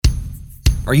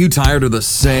Are you tired of the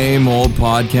same old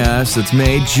podcast that's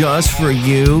made just for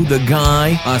you, the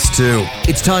guy? Us too.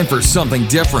 It's time for something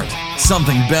different,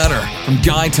 something better. From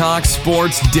guy talk,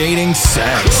 sports, dating,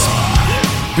 sex,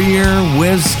 beer,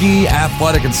 whiskey,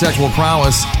 athletic and sexual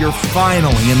prowess, you're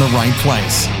finally in the right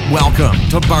place. Welcome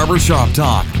to Barbershop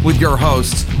Talk with your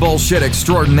hosts, bullshit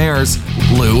extraordinaires,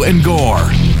 Lou and Gore.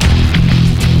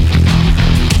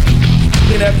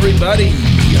 Hey everybody.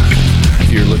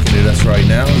 If you're looking at us right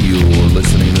now, you're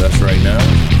listening to us right now,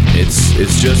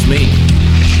 it's just me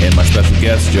and my special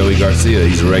guest, Joey Garcia.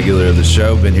 He's a regular of the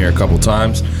show, been here a couple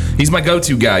times. He's my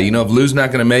go-to guy. You know, if Lou's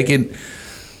not going to make it,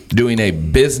 doing a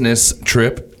business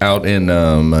trip out in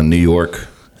New York.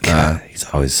 He's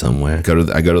always somewhere. I go to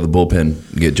the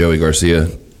bullpen, get Joey Garcia.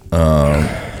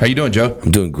 How you doing, Joe?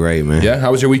 I'm doing great, man. Yeah?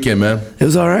 How was your weekend, man? It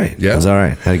was all right. Yeah? It was all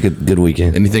right. Had a good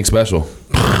weekend. Anything special?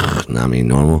 I mean,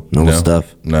 normal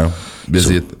stuff. No.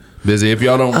 Busy. If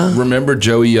y'all don't remember,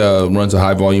 Joey runs a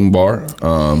high-volume bar.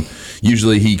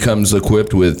 Usually he comes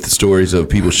equipped with stories of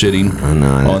people shitting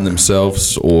on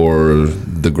themselves or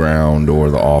the ground or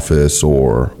the office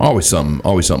or always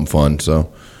something fun.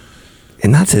 So.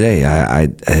 And not today.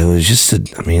 It was just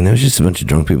there was just a bunch of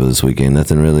drunk people this weekend.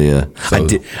 Nothing really.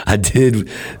 I did.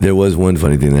 There was one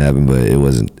funny thing that happened, but it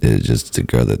wasn't. It was just a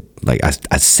girl that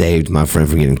I saved my friend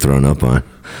from getting thrown up on.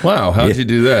 Wow, how'd you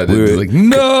do that?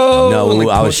 No.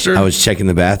 I was checking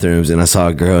the bathrooms and I saw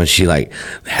a girl and she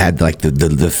had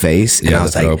the face and I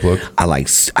was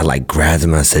I grabbed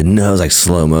him. I said no. It was like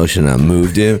slow motion. And I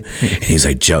moved him and he's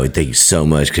like, Joey, thank you so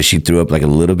much, because she threw up like a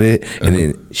little bit and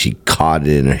then she caught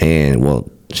it in her hand. Well,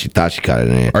 she thought she caught it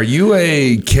in her hand. Are you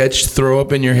a catch throw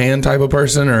up in your hand type of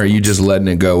person, or are you just letting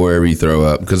it go wherever you throw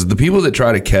up? Because the people that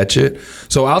try to catch it,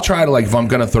 so I'll try to if I'm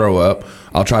gonna throw up,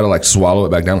 I'll try to swallow it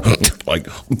back down.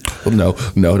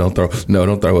 No, don't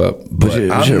throw up. But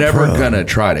I'm never gonna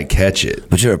try to catch it.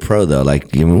 But you're a pro though.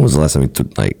 When was the last time you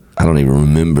took? I don't even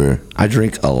remember. I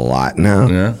drink a lot now.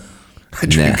 Yeah. I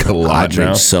drink a lot now. I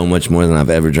drink so much more than I've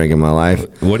ever drank in my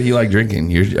life. What do you like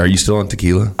drinking? Are you still on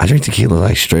tequila? I drink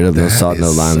tequila straight up, no salt,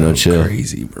 no lime, no chill.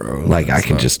 Crazy, bro. I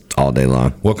can just all day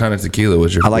long. What kind of tequila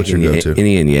was your go-to?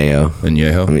 Any Añejo.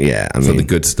 Añejo? So the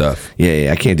good stuff.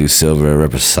 Yeah. I can't do silver or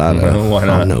reposado. No, why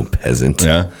not? I'm no peasant.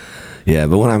 Yeah. Yeah,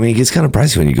 but it gets kind of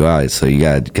pricey when you go out, so you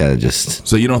gotta just.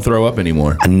 So you don't throw up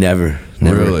anymore? I never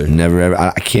ever.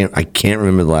 I can't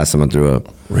remember the last time I threw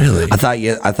up. Really? I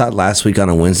thought last week on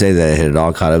a Wednesday that it had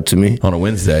all caught up to me. On a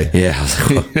Wednesday? Yeah.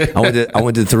 I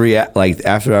went to 3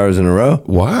 after hours in a row.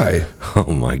 Why?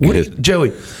 Oh my goodness.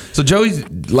 Joey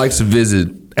likes to visit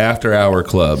after hour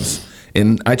clubs.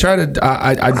 And I try to.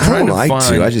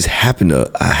 I just happen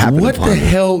to. What the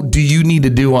hell do you need to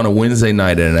do on a Wednesday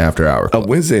night at an after hour club? A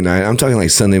Wednesday night? I'm talking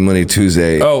Sunday, Monday,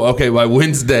 Tuesday. Oh, okay. By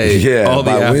Wednesday. Yeah.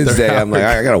 By Wednesday, I'm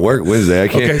I gotta work Wednesday. I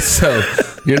can't. Okay, so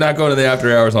you're not going to the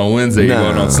after hours on Wednesday. You're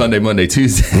going on Sunday, Monday,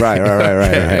 Tuesday. Right. All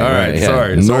right. Yeah.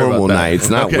 Sorry. Normal nights,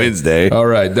 not Wednesday. All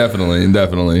right. Definitely.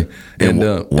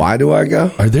 And why do I go?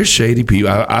 Are there shady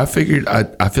people? I figured.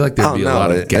 I feel like there'd be a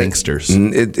lot of gangsters.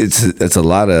 It's a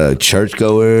lot of churchgoers.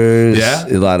 Yeah,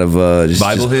 a lot of just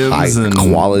Bible hymns and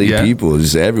quality people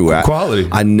just everywhere. Quality.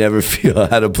 I never feel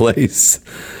out of place.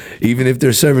 Even if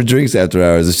they're serving drinks after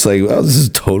hours, it's this is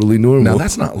totally normal. No,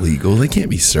 that's not legal. They can't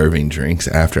be serving drinks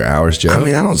after hours, Joe.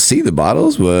 I don't see the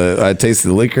bottles, but I taste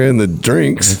the liquor and the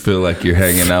drinks. I feel like you're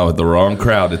hanging out with the wrong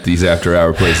crowd at these after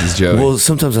hour places, Joe. Well,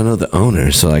 sometimes I know the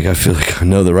owner, so I feel like I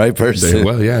know the right person.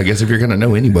 Well, yeah, I guess if you're going to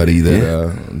know anybody,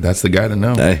 that's the guy to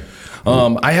know. Hey.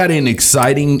 I had an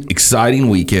exciting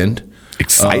weekend.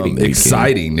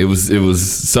 Exciting. It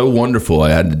was so wonderful.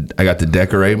 I got to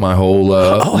decorate my whole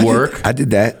work. I did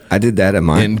that at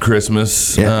mine. In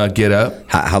Christmas get up.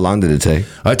 How long did it take?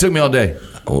 It took me all day.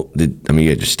 Oh, you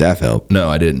had your staff help? No,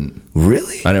 I didn't.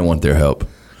 Really? I didn't want their help.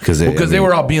 Because they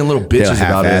were all being little bitches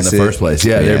about it in the first place.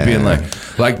 Yeah, they were being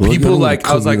like people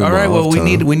I was like, all right, well,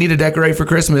 we need to decorate for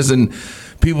Christmas, and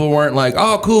people weren't like,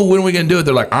 oh, cool, when are we gonna do it?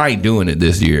 They're like, I ain't doing it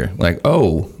this year. Like,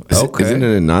 oh, okay. Isn't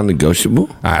it a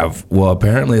non-negotiable? Well,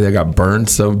 apparently they got burned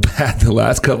so bad the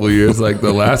last couple of years. Like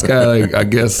the last guy, I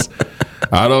guess.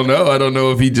 I don't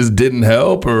know if he just didn't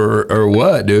help or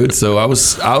what, dude. So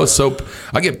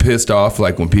I get pissed off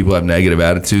when people have negative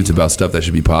attitudes about stuff that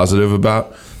should be positive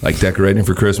about, like decorating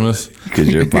for Christmas. Because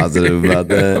you're positive about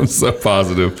that. I'm so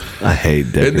positive. I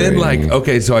hate decorating. And then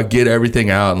okay, so I get everything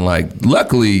out, and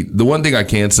luckily the one thing I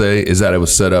can say is that it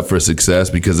was set up for success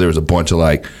because there was a bunch of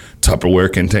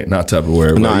Tupperware contain, not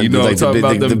Tupperware. No, you know what I'm talking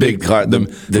about? The big cart,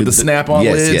 the snap-on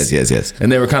lids. Yes. And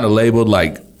they were kind of labeled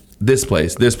this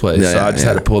place. Yeah, So I just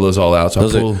had to pull those all out.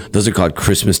 So those are called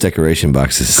Christmas decoration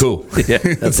boxes. Cool. Yeah,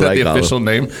 that's Is that the official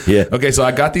name? Yeah. Okay, so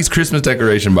I got these Christmas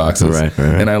decoration boxes. Right.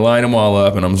 And I line them all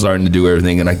up, and I'm starting to do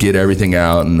everything, and I get everything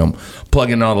out, and I'm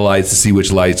plugging all the lights to see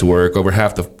which lights work. Over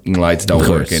half the lights don't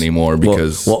work anymore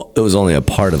because... Well, it was only a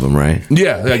part of them, right?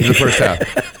 Yeah, like the first half.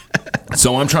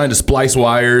 So I'm trying to splice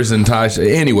wires and tie.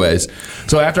 Anyways,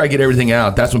 so after I get everything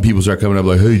out, that's when people start coming up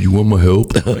like, hey, you want my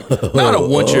help? Like, no, I don't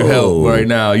want your help right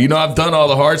now. You know, I've done all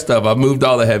the hard stuff. I've moved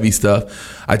all the heavy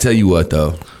stuff. I tell you what,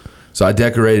 though. So I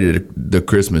decorated the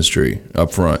Christmas tree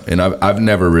up front. And I've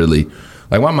never really...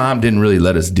 Like, my mom didn't really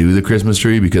let us do the Christmas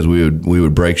tree because we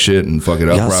would break shit and fuck it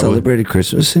up. Y'all celebrated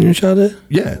Christmas in your childhood?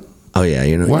 Yeah. Oh, yeah.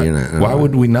 You're not. Why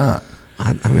would we not?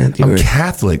 I'm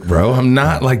Catholic, bro. I'm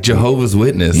not like Jehovah's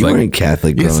Witness. You like, weren't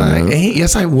Catholic, bro.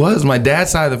 Yes, I was. My dad's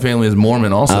side of the family is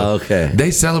Mormon also. Oh, okay. They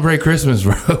celebrate Christmas,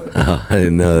 bro. Oh, I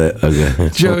didn't know that. Okay.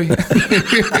 Joey.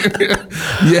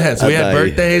 Yes, we had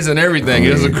birthdays and everything.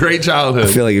 It was a great childhood.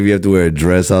 I feel like if you have to wear a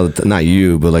dress all the time, not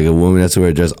you, but like a woman has to wear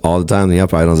a dress all the time, then y'all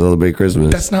probably don't celebrate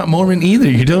Christmas. That's not Mormon either.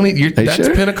 You don't need, that's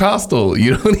sure? Pentecostal.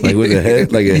 You don't need, like with a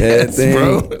head, like a head thing?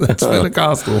 Bro, that's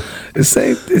Pentecostal. It's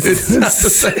not the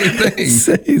same thing.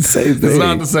 Same thing. It's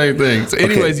not the same thing. So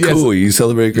anyways, okay, cool. You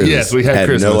celebrate Christmas? Yes, we had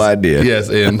Christmas. No idea. Yes,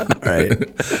 and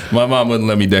right. My mom wouldn't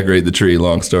let me decorate the tree.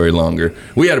 Long story longer.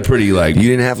 We had a pretty like. You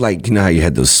didn't have like, you know how you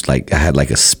had those like, I had like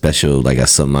a special like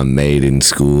something I made in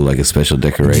school, like a special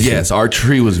decoration. Yes, our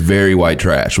tree was very white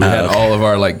trash. We had all of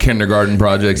our like kindergarten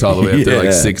projects all the way up to like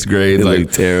 6th grade. It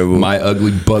like terrible. My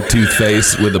ugly bucktooth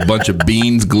face with a bunch of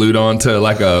beans glued onto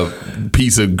like a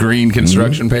piece of green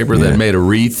construction paper that made a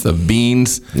wreath of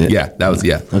beans. Yeah, that was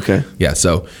Okay. Yeah,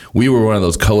 so we were one of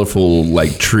those colorful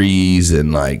like trees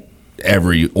and like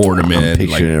every ornament. I'm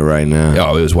picturing it right now.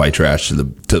 Oh, it was white trash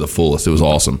to the fullest. It was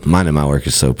awesome. Mine and my work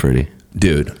is so pretty.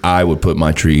 Dude, I would put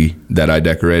my tree that I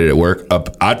decorated at work up.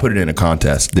 I'd put it in a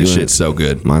contest. This shit's so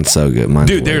good. Mine's so good.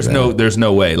 Dude, there's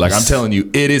no way. Like, I'm telling you,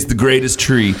 it is the greatest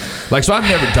tree. Like, so I've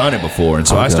never done it before, and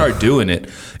so I start doing it,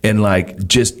 and like,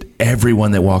 just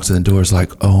everyone that walks in the door is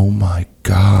like, "Oh my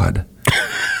god."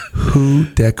 Who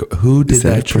did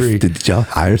that tree? Did y'all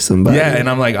hire somebody? Yeah, and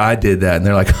I'm like, I did that. And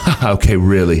they're like, okay,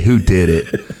 really? Who did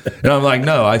it? And I'm like,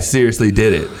 no, I seriously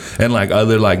did it. And like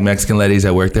other like Mexican ladies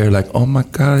that work there are like, oh my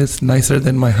God, it's nicer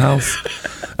than my house.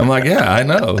 I'm like, yeah, I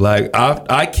know. Like,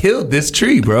 I killed this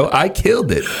tree, bro. I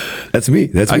killed it. That's me.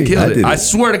 I killed it. I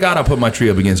swear to God, I'll put my tree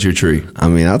up against your tree. I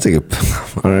mean, I'll take a.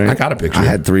 All right. I got a picture.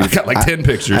 I got like 10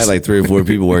 pictures. I had like 3 or 4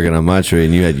 people working on my tree,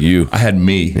 and you had you. I had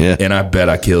me. Yeah. And I bet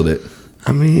I killed it.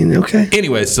 I mean, okay.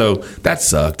 Anyway, so that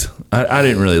sucked. I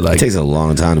didn't really like it. It takes a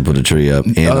long time to put a tree up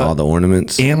and all the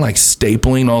ornaments. And like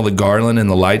stapling all the garland and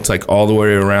the lights like all the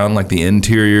way around like the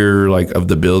interior like of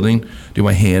the building. Dude,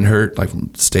 my hand hurt like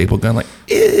from staple gun, like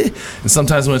And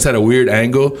sometimes when it's at a weird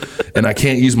angle and I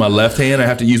can't use my left hand, I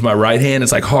have to use my right hand.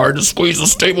 It's like hard to squeeze the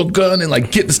staple gun and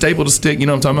like get the staple to stick. You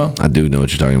know what I'm talking about? I do know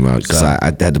what you're talking about because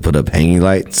I had to put up hanging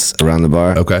lights around the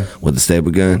bar. Okay. With the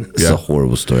staple gun. It's a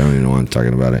horrible story. I don't even know why I'm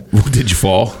talking about it. Did you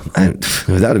fall?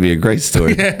 That would be a great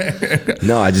story.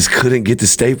 No, I just couldn't get the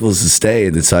staples to stay,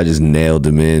 and so I just nailed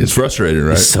them in. It's frustrating,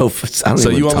 right? So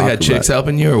you only had chicks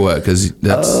helping you, or what? Because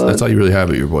that's all you really have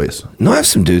at your place. No, I have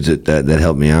some dudes that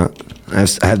help me out. I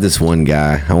have this one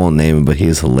guy. I won't name him, but he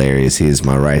is hilarious. He is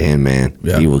my right hand man.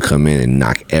 Yeah. He will come in and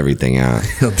knock everything out.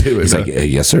 He'll do it. He's like,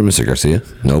 yes, sir, Mr. Garcia.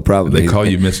 No problem. They call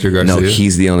you Mr. Garcia? No,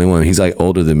 he's the only one. He's like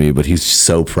older than me, but he's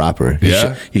so proper.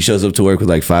 Yeah. He shows up to work with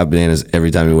like 5 bananas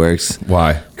every time he works.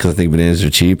 Why? Because I think bananas are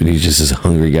cheap, and he's just this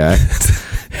hungry guy.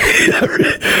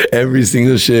 Every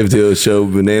single shift he'll show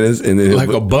bananas, and then like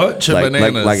a bunch of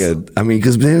bananas.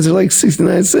 Because bananas are like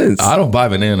 69 cents. I don't buy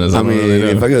bananas. I mean,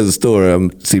 if I go to the store,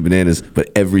 I'm see bananas, but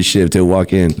every shift he'll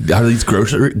walk in. Are these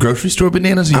grocery store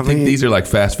bananas? Or you think these are like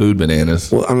fast food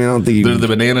bananas? Well, I mean, I don't think they're the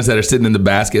bananas that are sitting in the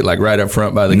basket, like right up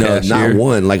front by the cashier. No, not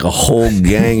one, like a whole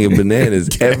gang of bananas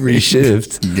every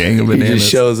shift. Gang of bananas. He just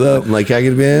shows up. I'm like, can I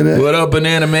get a banana? What up,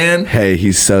 banana man? Hey,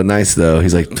 he's so nice though.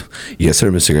 He's like, yes,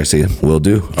 sir, Mr. Garcia, will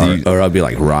do. Or I'll be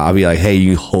like, hey,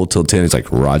 you hold till 10. He's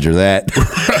like, roger that.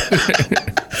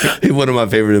 He's one of my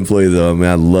favorite employees, though. I mean,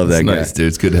 I love that guy. Nice, dude.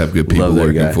 It's good to have good people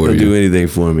working for you. He'll do anything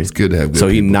for me. It's good to have good people.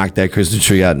 So he knocked that Christmas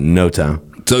tree out in no time.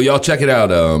 So y'all check it out.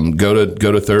 Go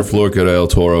to third floor, go to El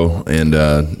Toro, and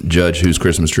judge whose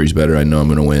Christmas tree's better. I know I'm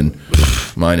going to win.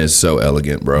 Mine is so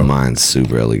elegant, bro. Mine's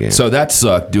super elegant. So that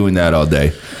sucked, doing that all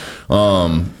day.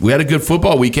 We had a good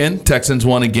football weekend. Texans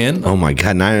won again. Oh my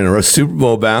God, 9 in a row. Super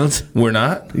Bowl bounce. We're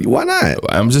not. Why not?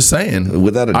 I'm just saying.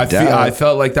 Without a doubt. I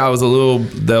felt like that was a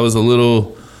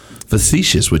little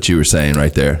facetious what you were saying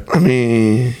right there. I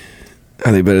mean,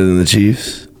 are they better than the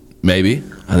Chiefs? Maybe.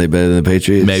 Are they better than the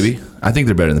Patriots? Maybe. I think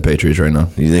they're better than the Patriots right now.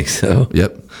 You think so?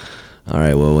 Yep. All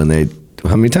right. Well,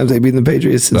 how many times they beaten the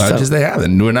Patriots? Just they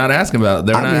haven't. We're not asking about.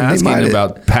 They're not asking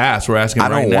about past. We're asking. I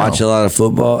don't watch a lot of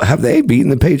football. Have they beaten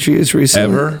the Patriots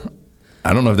recently? Ever?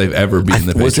 I don't know if they've ever beaten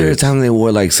the Patriots. Was there a time they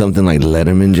wore like something like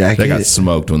Letterman jacket? They got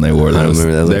smoked when they wore those. I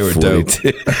remember that. They were dope.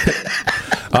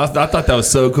 I thought that was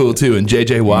so cool too. And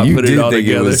JJ Watt put it all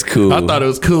together. It was cool. I thought it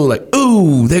was cool. Like,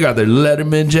 ooh, they got their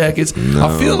Letterman jackets. No.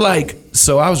 I feel like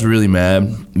I was really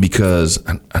mad because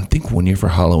I think one year for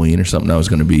Halloween or something I was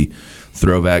going to be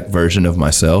throwback version of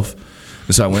myself.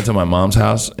 And so I went to my mom's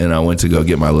house and I went to go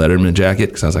get my Letterman jacket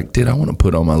because I was like, dude, I want to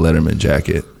put on my Letterman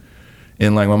jacket.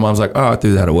 And like my mom's like, oh, I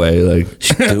threw that away. Like,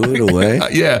 she threw it away?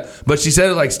 Yeah, but she said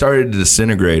it like started to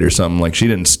disintegrate or something. Like she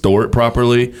didn't store it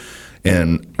properly.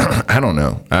 And I don't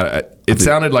know. It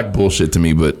sounded like bullshit to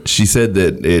me, but she said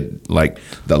that it like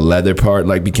the leather part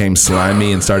like became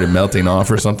slimy and started melting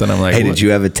off or something. I'm like, hey, did you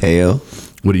have a tail?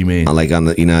 What do you mean? Like on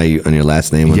the, on your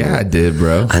last name? Yeah, I did,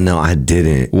 bro. I know, I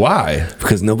didn't. Why?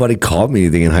 Because nobody called me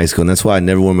anything in high school, and that's why I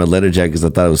never wore my letter jacket because I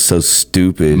thought it was so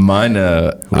stupid. Mine,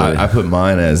 I put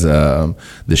mine as the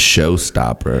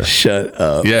showstopper. Shut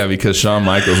up. Yeah, because Shawn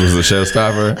Michaels was the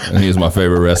showstopper, and he was my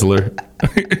favorite wrestler.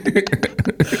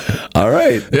 All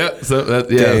right. Yeah. So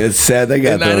yeah, dang, it's sad they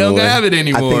got. And I don't have it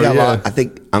anymore. I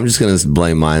think I'm just gonna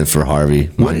blame mine for Harvey.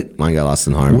 Mine got lost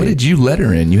in Harvey. What did you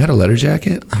letter in? You had a letter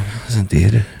jacket? I was in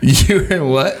theater. You were in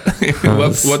what?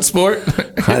 What sport?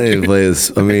 I didn't play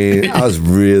this. I mean, I was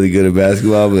really good at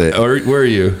basketball, but or were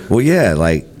you? Well, yeah,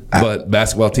 like. But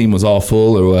basketball team was all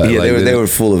full or what? Yeah, like they were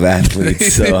full of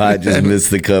athletes, so I just missed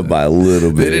the cut by a little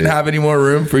bit. They didn't have any more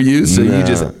room for you, so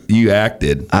you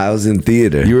acted. I was in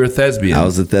theater. You were a thespian. I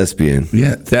was a thespian.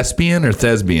 Yeah, thespian or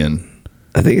thespian?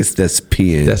 I think it's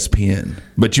thespian. Thespian.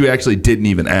 But you actually didn't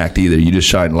even act either. You just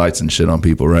shined lights and shit on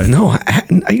people, right? No,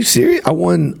 are you serious? I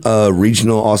won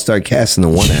regional all-star cast in the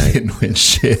one act. You didn't win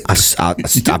shit.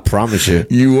 I promise you.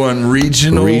 You won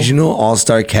regional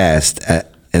all-star cast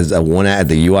as a one act,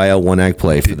 the UIL one act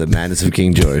play for the Madness of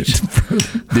King George.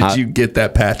 Did you get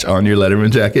that patch on your Letterman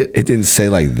jacket? It didn't say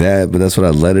like that, but that's what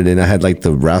I lettered in. I had like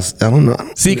the Rouse. I don't know.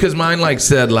 See, because mine like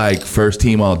said like first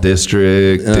team all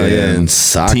district and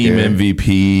soccer. Team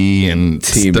MVP and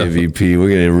team stuff. MVP.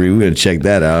 We're gonna check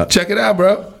that out. Check it out,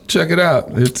 bro. Check it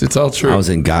out. It's all true. I was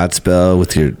in Godspell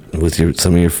with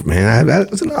some of your man. I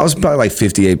was probably like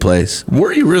 58th place.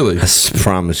 Were you really? I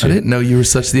promise you. I didn't know you were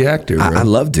such the actor, bro. I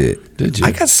loved it. Did you?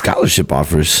 I got scholarship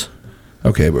offers.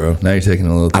 Okay, bro. Now you're taking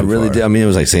a little too I really far. did. I mean, it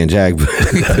was like St. Jack, but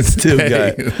I still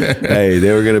got. Hey,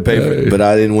 they were gonna pay for it, but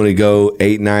I didn't want to go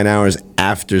 8-9 hours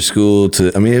after school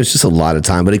to. I mean, it was just a lot of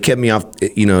time, but it kept me off.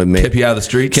 It kept you out of the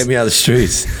streets. Kept me out of the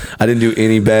streets. I didn't do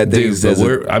any bad things. Dude,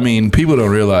 but people don't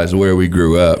realize where we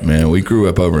grew up, man. We grew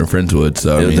up over in Friendswood,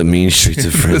 so it was the mean streets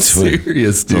of Friendswood.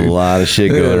 Serious, dude. A lot of shit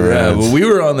going around. But we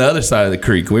were on the other side of the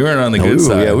creek. We weren't on the good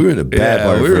side. Yeah, we were in the bad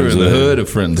part. We were in the hood of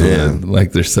Friendswood. Yeah.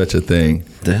 Like there's such a thing.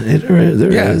 There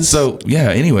is. So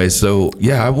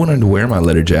I wanted to wear my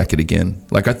letter jacket again.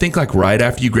 Like I think like right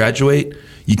after you graduate,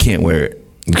 you can't wear it.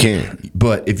 You can't.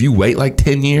 But if you wait like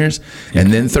 10 years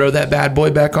and then throw that bad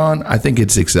boy back on, I think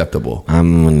it's acceptable.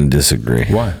 I'm going to disagree.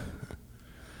 Why?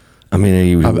 I mean, are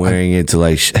you wearing it to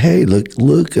like, hey, look.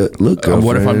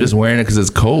 What if I'm just wearing it because it's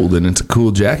cold and it's a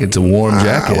cool jacket, it's a warm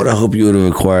jacket? I would have hoped you would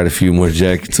have acquired a few more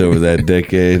jackets over that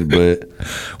decade. But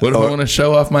what if I want to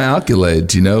show off my accolades?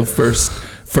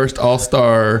 First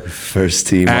all-star, first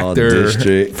team actor,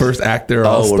 all-district, first actor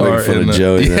all-star. We're making fun of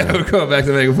Joey now. Yeah, we're going back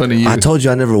to making fun of you. I told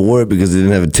you I never wore it because it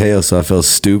didn't have a tail, so I felt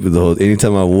stupid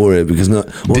anytime I wore it because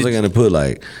what was I gonna put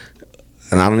like?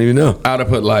 And I don't even know. I'd have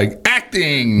put like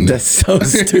acting. That's so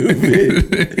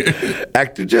stupid.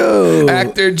 Actor Joe.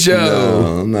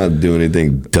 No, I'm not doing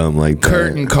anything dumb like that.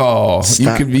 Curtain call.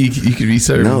 Stop. You could be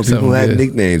serving. No, people had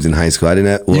nicknames in high school. I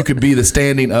didn't have. You could be the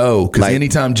standing O because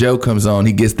anytime Joe comes on,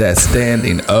 he gets that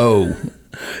standing O.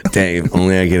 Dang, if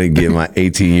only I could get my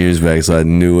 18 years back so I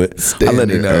knew it. I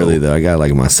let it early though. I got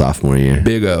like my sophomore year.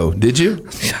 Big O. Did you?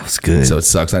 Yeah, that was good. So it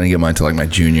sucks. I didn't get mine until like my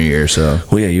junior year. So.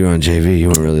 Well, yeah, you were on JV. You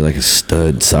weren't really like a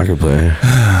stud soccer player.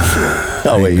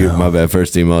 Oh wait, my bad.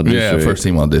 First team all district. Yeah, first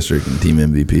team all district and team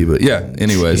MVP. But yeah,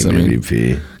 anyways,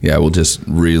 MVP. Yeah, we'll just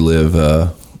relive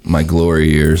my glory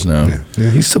years now.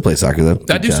 Yeah, you still play soccer though.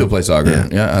 I do still play soccer.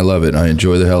 Yeah, I love it. I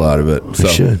enjoy the hell out of it. So,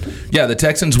 should. Yeah, the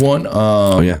Texans won.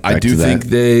 I do think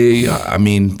they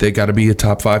got to be a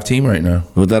top 5 team right now,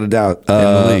 without a doubt, in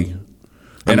the league.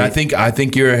 And I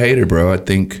think you're a hater, bro. I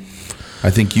think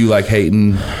you like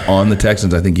hating on the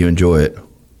Texans. I think you enjoy it.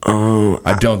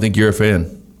 I don't think you're a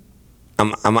fan.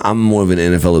 I'm more of an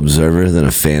NFL observer than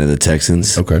a fan of the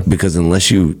Texans. Okay. Because unless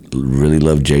you really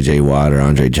love J.J. Watt or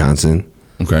Andre Johnson,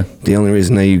 okay, the only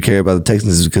reason that you care about the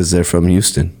Texans is because they're from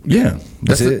Houston. Yeah,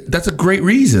 that's a great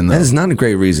reason, though. That is not a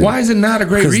great reason. Why is it not a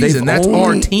great reason? That's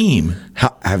our team.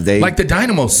 Have they? Like, the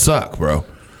Dynamos suck, bro.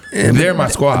 They're my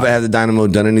squad. Have the Dynamo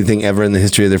done anything ever in the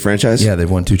history of their franchise? Yeah, they've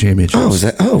won 2 championships. Oh, is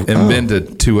that? And been to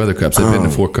 2 other cups. They've been to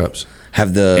 4 cups.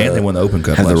 And they won the Open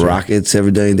Cup. Have the year. Rockets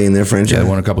ever done anything in their franchise? Yeah, they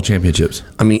won a couple championships.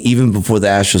 I mean, even before the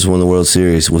Astros won the World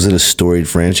Series, was it a storied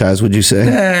franchise, would you say?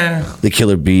 Nah. The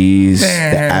Killer Bees, the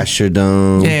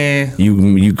Astrodome. Yeah.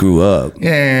 You grew up.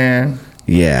 Yeah.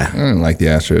 Yeah. I don't like the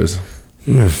Astros.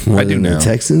 I do now. The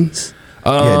Texans?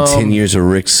 You had 10 years of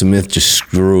Rick Smith just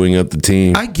screwing up the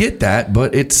team. I get that,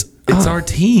 but it's our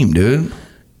team, dude.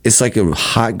 It's like a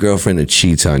hot girlfriend that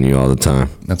cheats on you all the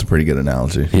time. That's a pretty good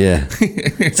analogy. Yeah.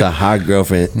 It's a hot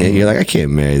girlfriend, and you're like, I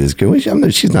can't marry this girl.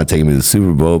 She's not taking me to the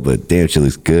Super Bowl, but damn, she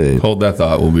looks good. Hold that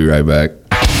thought. We'll be right back.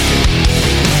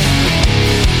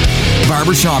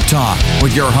 Barbershop Talk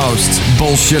with your hosts,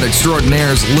 bullshit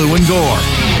extraordinaires Lou and Gore.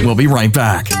 We'll be right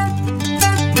back.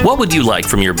 What would you like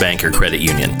from your bank or credit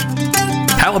union?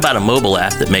 How about a mobile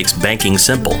app that makes banking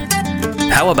simple?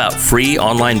 How about free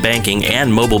online banking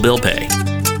and mobile bill pay?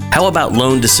 How about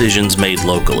loan decisions made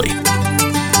locally?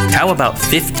 How about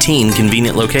 15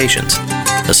 convenient locations?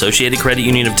 Associated Credit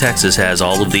Union of Texas has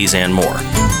all of these and more.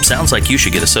 Sounds like you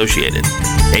should get associated.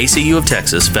 ACU of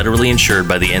Texas, federally insured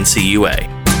by the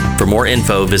NCUA. For more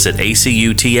info, visit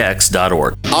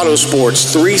acutx.org.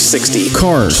 Autosports 360.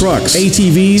 Cars, trucks,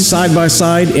 ATVs,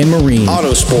 side-by-side, and marine.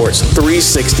 Autosports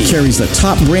 360. Carries the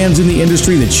top brands in the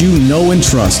industry that you know and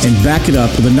trust, and back it up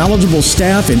with a knowledgeable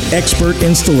staff and expert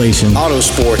installation.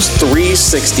 Autosports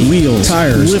 360. Wheels,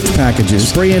 tires, lift packages,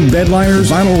 spray-in bed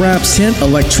liners, vinyl wraps, tint,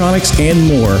 electronics, and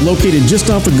more. Located just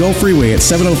off the Gulf Freeway at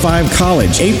 705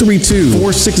 College.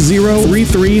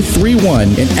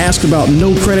 832-460-3331. And ask about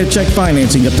no credit check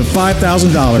financing up to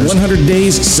 $5,000, 100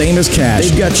 days, same as cash.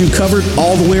 They've got you covered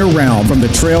all the way around, from the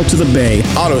trail to the bay.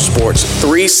 Autosports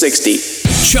 360.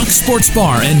 Chuck's Sports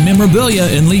Bar and Memorabilia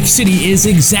in League City is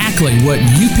exactly what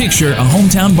you picture a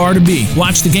hometown bar to be.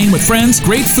 Watch the game with friends,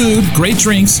 great food, great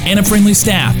drinks, and a friendly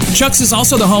staff. Chuck's is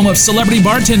also the home of Celebrity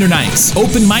Bartender Nights,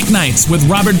 Open Mic Nights with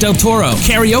Robert Del Toro,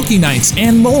 Karaoke Nights,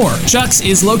 and more. Chuck's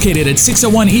is located at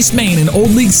 601 East Main in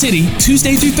Old League City,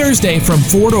 Tuesday through Thursday from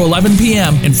 4 to 11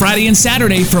 p.m. and Friday and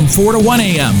Saturday from 4 to 1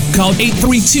 a.m. Call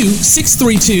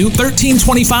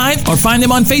 832-632-1325 or find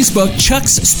them on Facebook,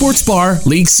 Chuck's Sports Bar,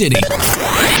 League City.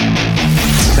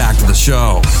 Back to the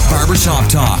show. Barbershop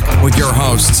Talk with your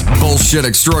hosts, bullshit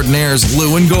extraordinaires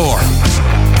Lou and Gore.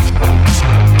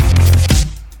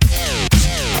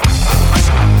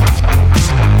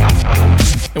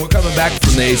 And we're coming back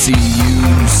from the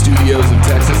ACU studios of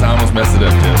Texas. I almost messed it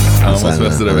up, Jim.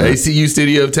 ACU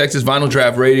studio of Texas, Vinyl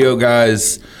Draft Radio,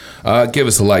 guys. Give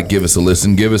us a like, give us a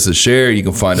listen, give us a share. You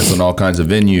can find us on all kinds of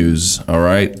venues, all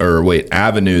right?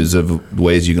 Avenues of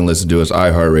ways you can listen to us.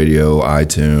 iHeartRadio,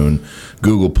 iTunes,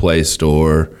 Google Play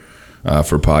Store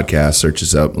for podcasts. Search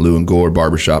us up, Lou and Gore,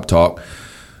 Barbershop Talk.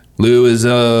 Lou is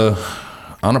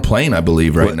on a plane, I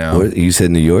believe, right now. What, you said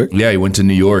New York? Yeah, he went to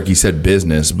New York. He said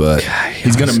business, but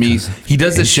he's going to meet. He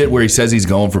does this shit where he says he's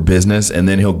going for business, and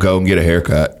then he'll go and get a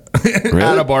haircut. Really?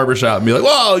 At a barbershop and be like,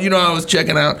 whoa, I was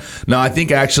checking out. No, I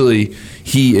think actually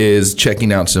he is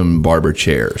checking out some barber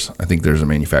chairs. I think there's a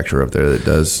manufacturer up there that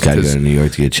does. Got to go to New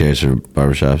York to get chairs for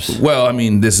barbershops. Well, I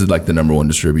mean, this is like the number one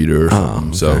distributor.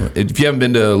 Okay. So if you haven't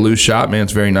been to Lou's shop, man,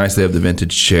 it's very nice. They have the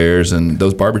vintage chairs, and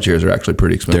those barber chairs are actually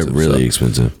pretty expensive. They're really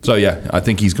expensive. So yeah, I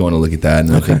think he's going to look at that,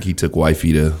 and I think he took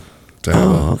wifey to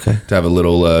have a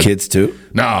little kids too.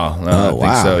 No, I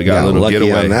think so. He got a little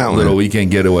getaway, little weekend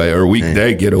getaway or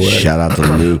weekday getaway. Shout out to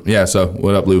Lou. Yeah. So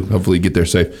what up, Lou? Hopefully you get there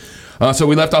safe. So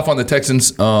we left off on the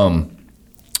Texans. You're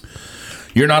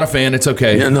not a fan. It's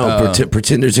okay. Yeah, no.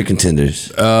 Pretenders or contenders?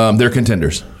 They're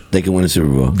contenders. They can win a Super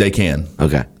Bowl. They can.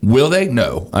 Okay. Will they?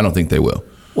 No, I don't think they will.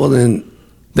 Well, then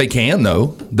they can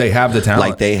though. They have the talent.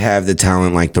 Like they have the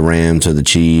talent, like the Rams or the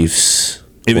Chiefs.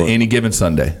 Any given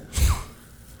Sunday.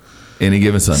 Any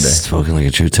given Sunday. Spoken like a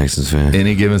true Texans fan.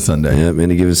 Any given Sunday. Yep,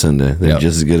 any given Sunday. They're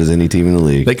just as good as any team in the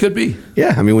league. They could be.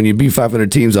 Yeah, I mean, when you beat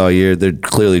 500 teams all year, they're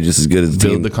clearly just as good as the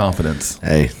team. Build the confidence.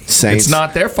 Hey, Saints. It's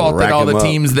not their fault that all the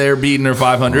teams they're beating are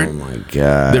 500. Oh, my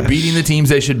God. They're beating the teams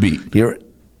they should beat.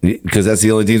 Because that's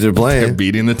the only teams they're playing. They're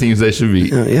beating the teams they should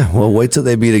beat. Yeah, well, wait till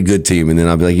they beat a good team, and then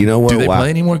I'll be like, you know what? Do they play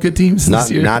any more good teams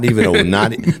this year? Not even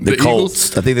the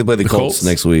Colts. Eagles? I think they play the Colts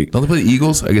next week. Don't they play the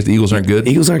Eagles? I guess the Eagles aren't good.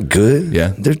 Eagles aren't good.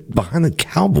 Yeah. They're behind the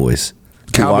Cowboys.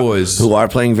 Cowboys. Who are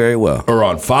playing very well. Are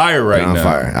on fire right now. On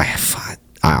fire.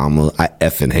 I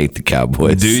effing hate the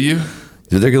Cowboys. Do you?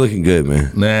 They're looking good,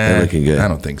 man. Nah, they're looking good. I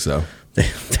don't think so.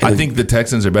 I think the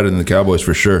Texans are better than the Cowboys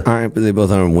for sure. All right, but they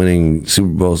both aren't winning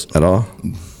Super Bowls at all.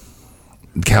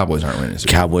 The Cowboys aren't winning.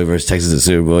 Cowboy versus Texans at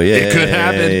Super Bowl. Yeah, it could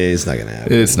happen. It's not gonna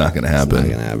happen. It's not gonna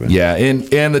happen. Yeah,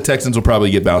 and the Texans will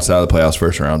probably get bounced out of the playoffs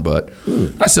first round, but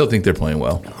I still think they're playing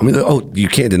well. I mean, you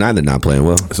can't deny they're not playing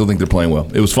well. I still think they're playing well.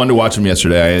 It was fun to watch them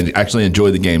yesterday. I actually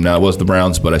enjoyed the game. Now it was the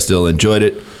Browns, but I still enjoyed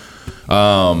it.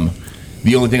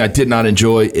 The only thing I did not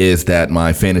enjoy is that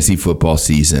my fantasy football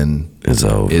season is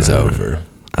over.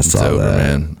 I saw that,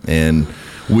 man, and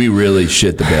we really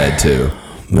shit the bed too.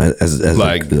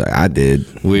 I did,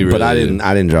 but I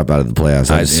didn't drop out of the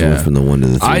playoffs. I just went from the 1 to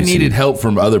the 3. I needed help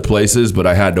from other places, but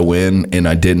I had to win, and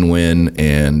I didn't win.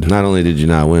 And not only did you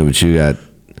not win, but you got.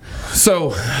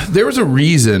 So there was a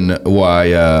reason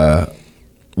why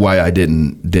I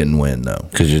didn't win though.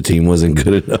 Because your team wasn't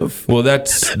good enough. Well,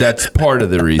 that's part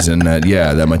of the reason that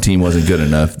my team wasn't good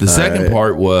enough. The second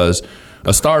part was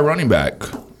a star running back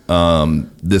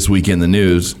this week in the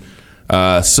news.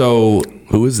 So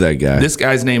who is that guy? This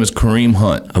guy's name is Kareem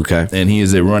Hunt. Okay. And he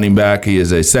is a running back. He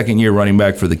is a second-year running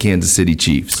back for the Kansas City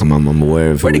Chiefs. I'm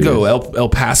aware of. Where'd he go? El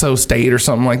Paso State or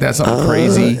something like that? Something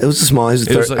crazy? It was a small.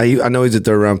 I know he's a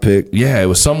third-round pick. Yeah, it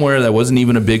was somewhere that wasn't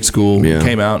even a big school. Yeah. He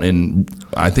came out, and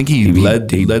I think he led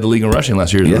the league in rushing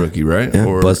last year as a rookie, right? Yeah.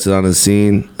 Busted on the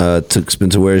scene. Took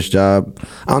Spencer Ware's job.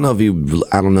 I don't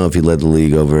know if he led the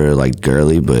league over like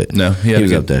Gurley, but no, he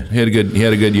was up there. He had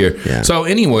a good year. Yeah. So,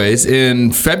 anyways,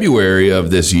 in February of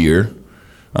this year,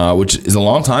 which is a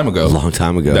long time ago.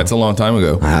 That's a long time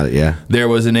ago. Yeah. There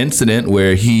was an incident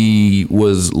where he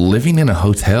was living in a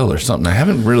hotel or something. I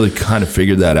haven't really kind of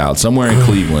figured that out. Somewhere in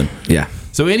Cleveland. Yeah.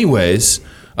 So, anyways,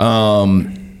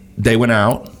 they went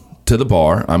out to the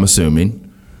bar, I'm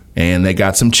assuming, and they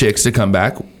got some chicks to come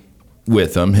back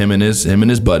with him and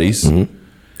his buddies.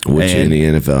 Mm-hmm. Which in the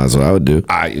NFL, that's what I would do.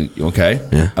 Okay.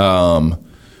 Yeah.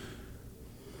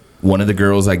 One of the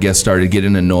girls, I guess, started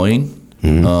getting annoying.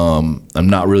 Mm-hmm. I'm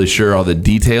not really sure all the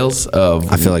details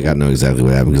of. I feel like I know exactly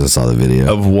what happened because I saw the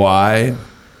video of why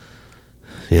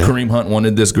Kareem Hunt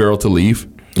wanted this girl to leave.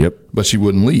 Yep, but she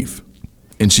wouldn't leave,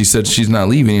 and she said she's not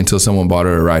leaving until someone bought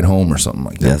her a ride home or something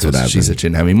like that. That's what happened. She said she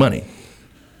didn't have any money.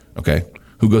 Okay,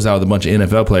 who goes out with a bunch of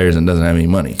NFL players and doesn't have any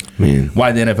money?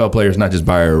 Why the NFL players not just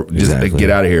buy her, just get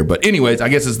out of here? But anyways, I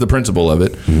guess it's the principle of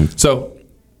it. Mm-hmm. So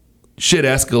shit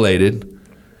escalated.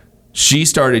 She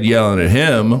started yelling at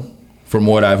him. From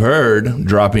what I've heard,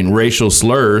 dropping racial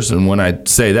slurs, and when I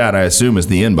say that, I assume it's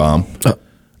the N-bomb.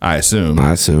 I assume.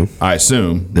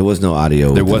 There was no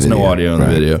audio. There was no audio in the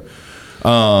video.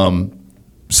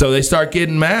 So they start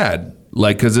getting mad,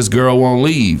 like, because this girl won't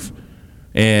leave.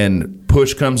 And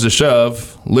push comes to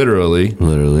shove, literally.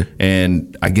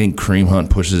 And I think Kareem Hunt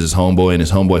pushes his homeboy, and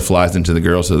his homeboy flies into the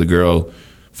girl, so the girl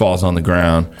falls on the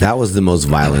ground. That was the most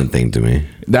violent thing to me.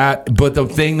 But the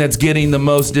thing that's getting the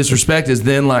most disrespect is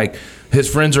then, like, his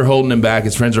friends are holding him back,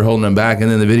 and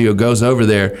then the video goes over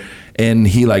there, and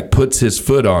he, like, puts his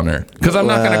foot on her. Because I'm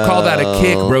not going to call that a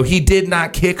kick, bro. He did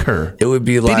not kick her. It would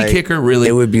be like... Did he kick her, really?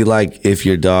 It would be like if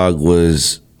your dog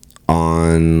was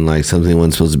on, like, something it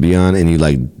wasn't supposed to be on, and you,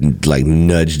 like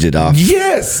nudged it off.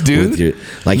 Yes, dude.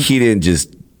 Like, he didn't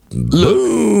just...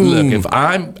 Look,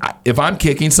 if I'm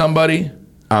kicking somebody...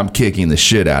 I'm kicking the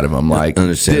shit out of him. Like,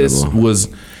 this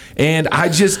was, and I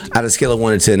just out of a scale of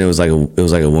 1 to 10, it was like a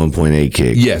 1.8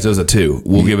 kick. Yes, it was a 2.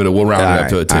 We'll round it up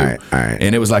to a 2. All right.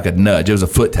 And it was like a nudge. It was a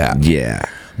foot tap. Yeah.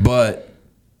 But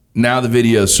now the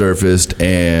video surfaced,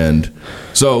 and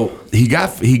so he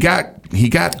got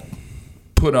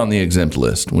put on the exempt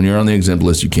list. When you're on the exempt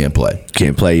list, you can't play.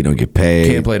 Can't play. You don't get paid.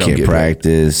 Can't play. Don't get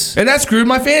practice. And that screwed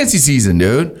my fantasy season,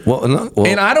 dude. Well,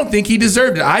 and I don't think he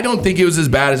deserved it. I don't think it was as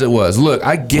bad as it was. Look,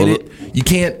 I get it. You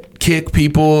can't kick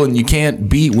people and you can't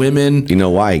beat women. You know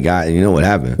why he got it? You know what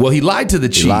happened? Well, he lied to the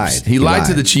Chiefs. He lied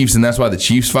to the Chiefs, and that's why the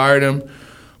Chiefs fired him.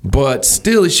 But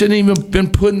still, he shouldn't even been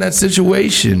put in that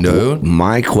situation, dude.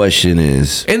 My question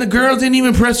is... And the girl didn't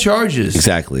even press charges.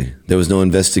 Exactly. There was no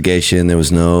investigation. There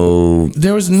was nothing.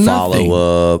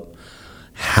 Follow-up.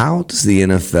 How does the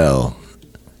NFL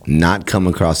not come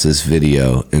across this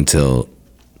video until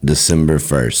December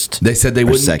 1st? They said they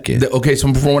wouldn't. 2nd. Okay,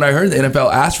 so from what I heard, the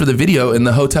NFL asked for the video, and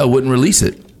the hotel wouldn't release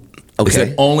it. Okay. They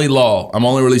said, only law. I'm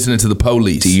only releasing it to the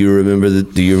police. Do you remember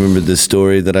the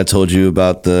story that I told you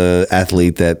about the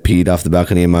athlete that peed off the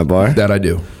balcony in my bar? That I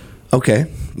do.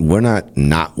 Okay. We're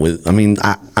not with. I mean,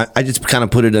 I just kind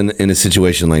of put it in a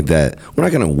situation like that. We're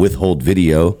not going to withhold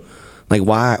video. Like,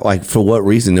 why? Like, for what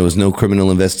reason? There was no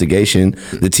criminal investigation.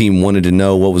 The team wanted to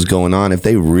know what was going on. If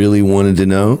they really wanted to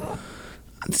know,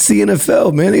 It's the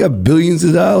NFL, man. They got billions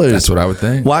of dollars. That's what I would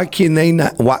think. Why can they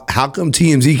not? How come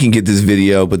TMZ can get this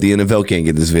video, but the NFL can't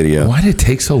get this video? Why did it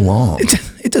take so long?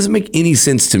 It doesn't make any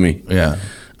sense to me. Yeah.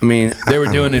 I mean, they were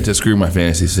doing it to screw my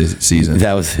fantasy season.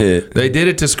 That was it. They did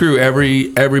it to screw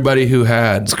everybody who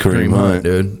had Kareem Hunt,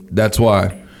 dude. That's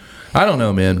why. I don't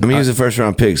know, man. I mean, he was a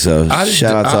first-round pick, so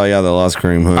shout out to all y'all that lost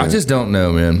Kareem Hunt. I just don't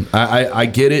know, man. I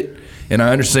get it, and I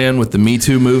understand with the Me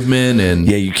Too movement, and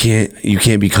yeah, you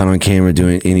can't be caught on camera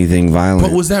doing anything violent.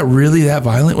 But was that really that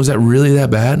violent? Was that really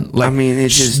that bad? Like, I mean,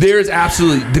 it's just there's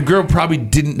absolutely the girl probably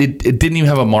didn't. It didn't even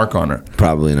have a mark on her.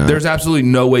 Probably not. There's absolutely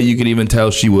no way you can even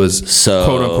tell she was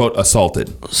quote unquote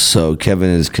assaulted. So Kevin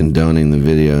is condoning the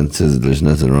video and says there's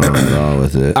nothing wrong at all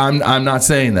with it. I'm not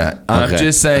saying that. Okay. I'm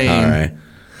just saying. All right.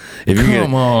 If you're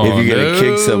gonna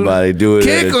kick somebody, do it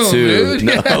kick at them, 2. Dude.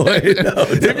 No, wait, no.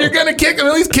 If you're gonna kick them,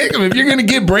 at least kick them. If you're gonna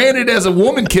get branded as a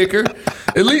woman kicker,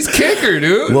 at least kick her,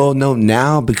 dude. Well, no,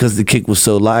 now because the kick was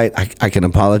so light, I can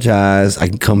apologize. I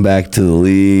can come back to the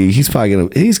league. He's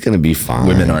gonna be fine.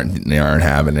 Women aren't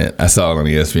having it. I saw it on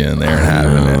ESPN. They aren't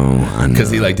having it because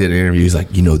he did an interview. He's like,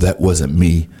 that wasn't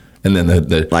me. And then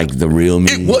the real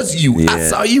me. It was you. Yeah. I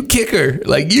saw you kick her.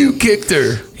 Like you kicked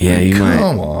her. Yeah, he might.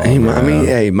 Come on. I mean,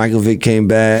 hey, Michael Vick came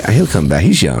back. He'll come back.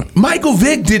 He's young. Michael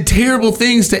Vick did terrible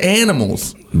things to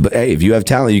animals. But hey, if you have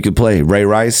talent, you could play. Ray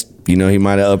Rice, he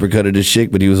might have uppercutted his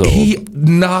chick, but he was old. He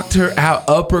knocked her out,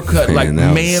 uppercut,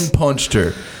 punched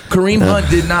her. Kareem Hunt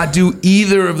did not do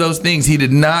either of those things. He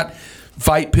did not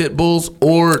fight pit bulls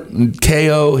or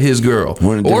KO his girl.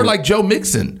 Or like Joe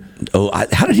Mixon. Oh,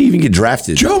 how did he even get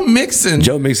drafted? Joe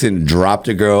Mixon dropped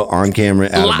a girl on camera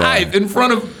live in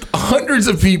front of hundreds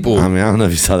of people. I mean, I don't know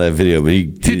if you saw that video, but he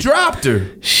dropped her.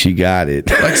 She got it.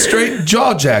 Like straight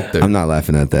jaw jacked her. I'm not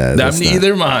laughing at that.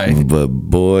 Neither am I. But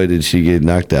boy, did she get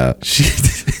knocked out. She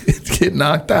did get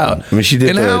knocked out. I mean, she did.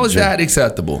 And how is that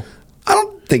acceptable? I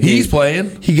don't think he's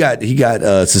playing. He got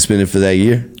suspended for that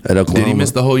year at Oklahoma. Did he miss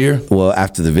the whole year? Well,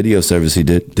 after the video service, he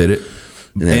did. Did it?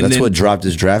 Yeah, that's what dropped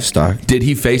his draft stock. Did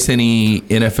he face any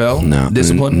NFL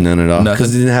discipline? None at all.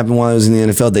 Because it didn't happen while he was in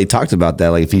the NFL. They talked about that,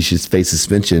 like if he should face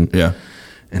suspension. Yeah.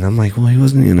 And I'm like, well, he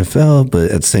wasn't in the NFL,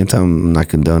 but at the same time, I'm not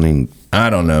condoning. I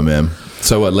don't know, man.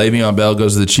 So what, Le'Veon Bell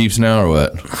goes to the Chiefs now or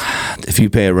what? If you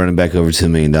pay a running back over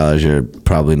 $10 million, you're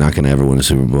probably not going to ever win a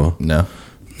Super Bowl. No.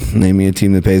 Name me a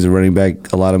team that pays a running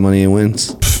back a lot of money and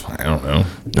wins. I don't know.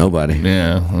 Nobody.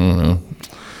 Yeah, I don't know.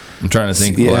 I'm trying to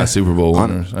think of the last Super Bowl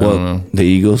winners. I don't know. The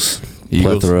Eagles.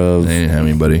 Plethora of they didn't have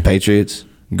anybody. Patriots.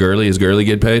 Is Gurley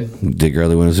get paid? Did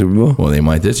Gurley win a Super Bowl? Well, they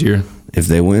might this year. If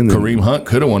they win, Kareem Hunt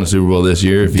could have won a Super Bowl this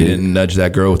year if he didn't nudge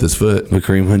that girl with his foot. But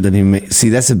Kareem Hunt didn't even make. See,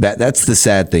 that's the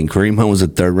sad thing. Kareem Hunt was a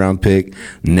 3rd-round pick,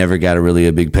 never got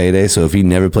a big payday. So if he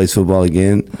never plays football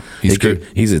again,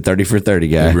 he's a 30 for 30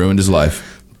 guy. He ruined his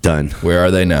life. Done. Where are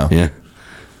they now? Yeah.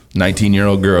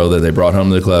 19-year-old girl that they brought home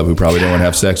to the club who probably didn't want to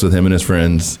have sex with him and his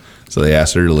friends. So they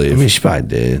asked her to leave. I mean, she probably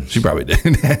did. She's an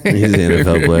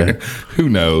NFL player. Who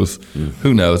knows?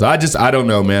 Who knows? I don't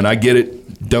know, man. I get it.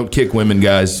 Don't kick women,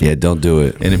 guys. Yeah, don't do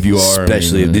it. And if you are,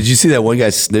 especially, did you see that one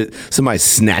guy? Somebody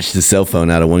snatched the cell phone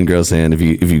out of one girl's hand. If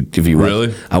you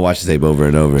really, I watched the tape over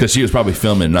and over because she was probably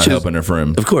filming, not helping her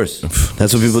friend. Of course,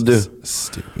 that's what people do.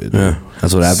 Stupid. Yeah,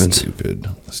 that's what happens. Stupid.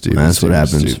 That's what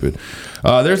happens. Stupid.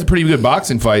 There's a pretty good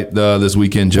boxing fight this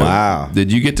weekend, Joe. Wow.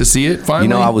 Did you get to see it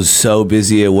finally? I was so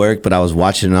busy at work, but I was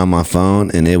watching it on my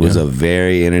phone, and it was a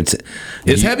very entertaining.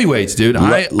 It's heavyweights, dude.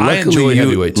 I enjoy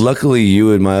heavyweights. Luckily,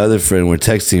 you and my other friend were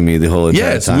texting me the whole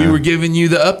entire time. Yes, we were giving you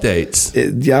the updates.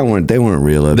 They weren't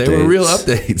real updates. They were real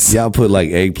updates. Y'all put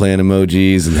like eggplant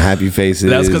emojis and happy faces.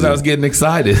 That's because I was getting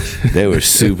excited. They were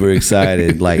super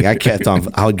excited. Like I kept on.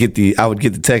 I would get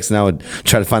the text and I would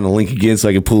try to find the link again so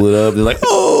I could pull it up. They're like,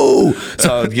 oh.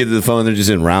 So I would get to the phone. They're just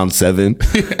in round 7,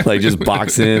 like just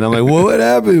boxing. I'm like, well, what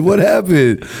happened? What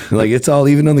happened? And like it's all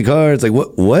even on the cards. Like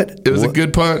what? It was a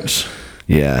good punch.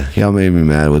 Yeah, y'all made me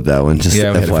mad with that one. Just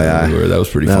FYI, that was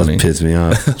pretty funny. That pissed me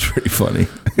off. That's pretty funny.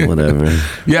 Whatever.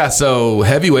 Yeah. So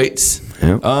heavyweights.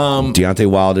 Yep. Deontay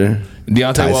Wilder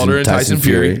and Tyson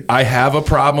Fury. I have a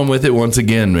problem with it once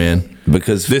again, man.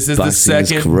 Because this is the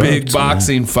second big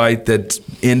boxing fight that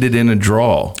ended in a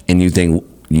draw. And you think?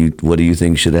 What do you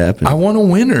think should happen? I want a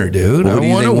winner, dude. I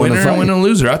want a winner. I want a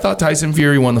loser. I thought Tyson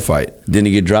Fury won the fight. Didn't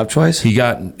he get dropped twice? He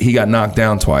got knocked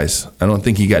down twice. I don't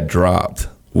think he got dropped.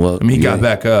 Well, I mean, he got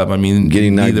back up. I mean,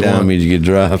 getting knocked down means you get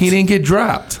dropped. He didn't get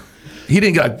dropped. He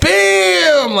didn't get like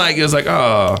bam, like it was like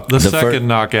the second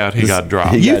knockout he got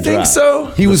dropped. You think so?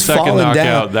 He was falling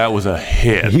down. That was a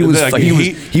hit.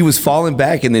 He was falling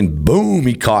back and then boom,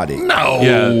 he caught it. No.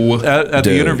 Yeah. At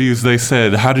the interviews, they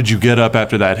said, "How did you get up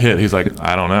after that hit?" He's like,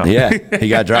 "I don't know." Yeah, he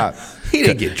got dropped. He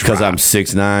didn't get dropped. Because I'm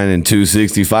 6'9" and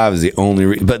 265 is the only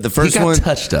reason. But the first one. He got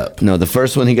touched up. No, the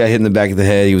first one he got hit in the back of the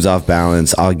head. He was off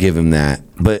balance. I'll give him that.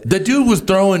 But the dude was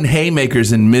throwing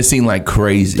haymakers and missing like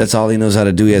crazy. That's all he knows how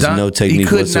to do. He has no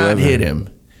technique whatsoever. He could not hit him.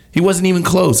 He wasn't even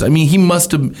close. I mean, he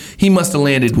must have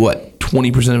landed, what,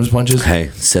 20% of his punches? Hey,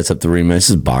 sets up the rematch. This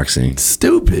is boxing.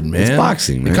 Stupid, man. It's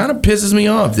boxing, man. It kind of pisses me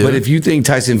off, dude. But if you think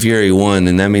Tyson Fury won,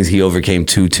 then that means he overcame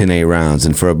 2 10-8 rounds.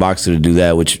 And for a boxer to do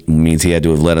that, which means he had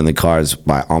to have led on the cards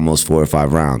by almost 4 or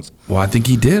 5 rounds. Well, I think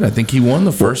he did. I think he won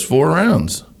the first 4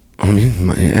 rounds. I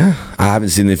mean, yeah. I haven't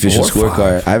seen the official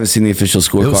scorecard. I haven't seen the official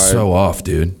scorecard. It was so off,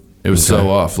 dude. It was so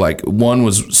off. Like, one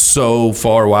was so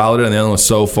far Wilder, and the other one was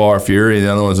so far Fury, and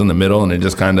the other one was in the middle, and it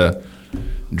just kind of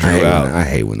drew out. I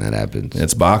hate when that happens.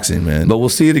 It's boxing, man. But we'll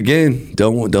see it again.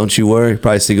 Don't you worry.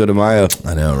 Probably Cinco de Mayo.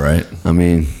 I know, right? I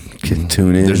mean,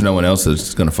 tune in. There's no one else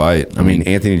that's going to fight. I mean,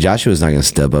 Anthony Joshua's not going to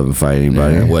step up and fight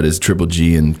anybody. Yeah, what, is Triple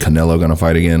G and Canelo going to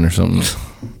fight again or something?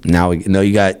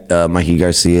 You got Mikey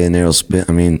Garcia and Errol Spence.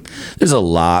 I mean, there's a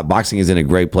lot. Boxing is in a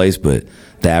great place, but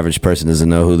the average person doesn't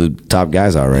know who the top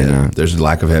guys are right now. There's a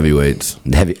lack of heavyweights.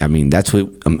 That's what.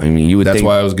 You would. That's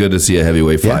why it was good to see a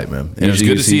heavyweight fight, man. And it was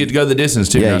good to see it go the distance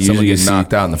too. Not someone get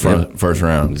knocked out in the first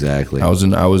round. Exactly. It was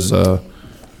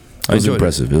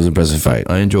impressive. It was an impressive fight.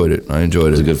 I enjoyed it. It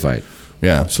was a good fight.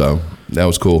 Yeah, so that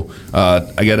was cool.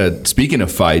 Speaking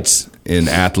of fights and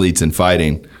athletes and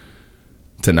fighting,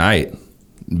 tonight,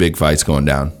 big fights going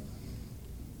down.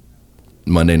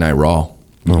 Monday Night Raw.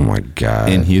 Oh my God.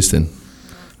 In Houston.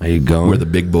 Are you going? Where the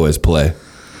big boys play.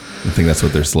 I think that's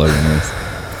what their slogan is.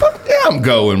 Fuck yeah, I'm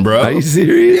going, bro. Are you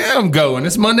serious? Yeah, I'm going.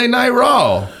 It's Monday Night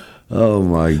Raw. Oh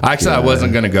my God. Actually, I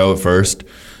wasn't going to go at first.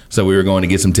 So we were going to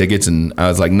get some tickets, and I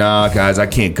was like, nah, guys, I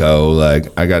can't go.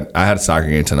 Like, I had a soccer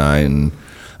game tonight, and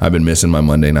I've been missing my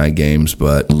Monday night games.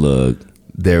 But look,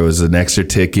 there was an extra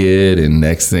ticket, and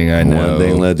next thing I know, one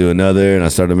thing led to another, and I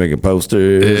started making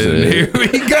posters. And here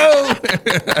we go.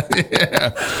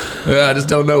 Yeah. I just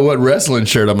don't know what wrestling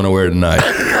shirt I'm going to wear tonight.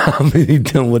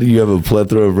 What do you have, a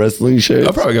plethora of wrestling shirts?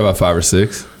 I'll probably got about 5 or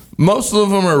 6. Most of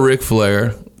them are Ric Flair,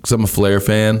 because I'm a Flair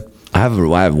fan. I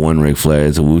have one Ric Flair.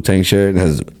 It's a Wu-Tang shirt. It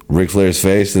has Ric Flair's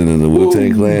face and then the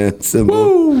Wu-Tang Clan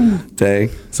symbol. Tang.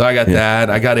 So I got that.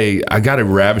 I got a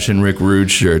Ravishing Rick Rude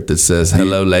shirt that says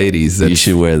 "Hello, ladies." You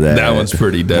should wear that. That one's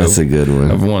pretty dope. That's a good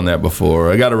one. I've worn that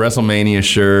before. I got a WrestleMania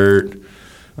shirt.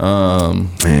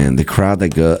 Man, the crowd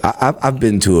that goes. I've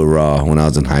been to a Raw when I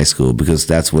was in high school because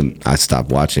that's when I stopped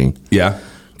watching. Yeah.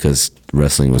 Because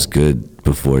wrestling was good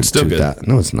before. It's still good.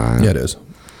 No, it's not. Yeah, it is.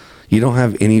 You don't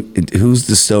have any. Who's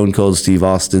the Stone Cold Steve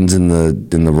Austins and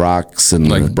the Rocks and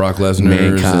like Brock Lesnar,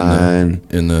 Mankind,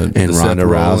 and Ronda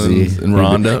Rousey and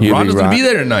Ronda. Ronda's gonna be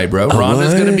there tonight, bro.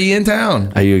 Ronda's gonna be in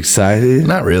town. Are you excited?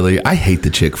 Not really. I hate the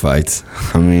chick fights.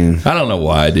 I mean, I don't know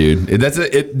why, dude. You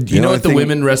know what? The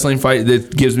women wrestling fight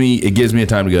that gives me a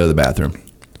time to go to the bathroom.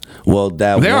 Well,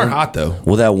 they are hot though.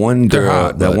 Well, that one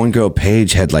girl, one girl,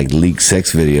 Paige, had like leaked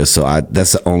sex videos. So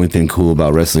that's the only thing cool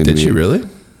about wrestling. Did she really?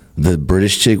 The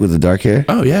British chick with the dark hair?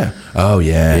 Oh, yeah.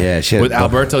 Yeah, she had with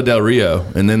Alberto Del Rio.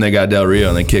 And then they got Del Rio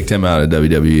and they kicked him out of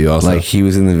WWE also. Like he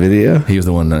was in the video? He was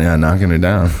the one knocking her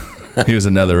down. He was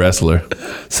another wrestler.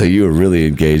 So you were really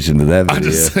engaged into that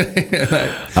video.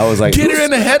 I was like, get her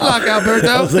in the headlock, Alberto.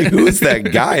 I was like, who's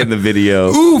that guy in the video?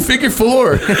 Ooh, figure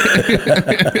 4.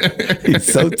 He's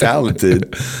so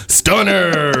talented.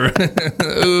 Stunner.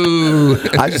 Ooh.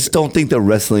 I just don't think that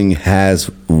wrestling has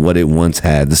what it once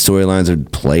had. The storylines are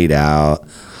played out.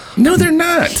 No, they're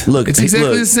not. Look, it's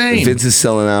exactly the same. Vince is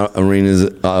selling out arenas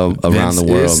around the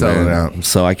world, is selling out.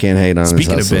 So I can't hate on.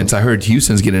 Speaking of Vince, I heard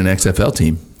Houston's getting an XFL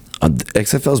team.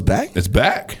 XFL's back? It's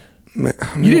back. Man,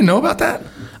 you didn't know about that?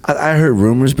 I heard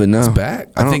rumors, but no. It's back.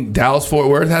 I think Dallas-Fort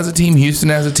Worth has a team. Houston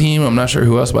has a team. I'm not sure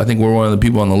who else, but I think we're one of the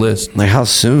people on the list. Like, how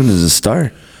soon does it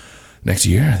start? Next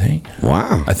year, I think.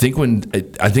 Wow. I think when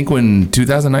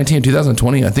 2019 and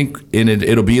 2020, I think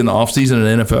it'll be in the offseason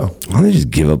in the NFL. Why don't they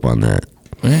just give up on that?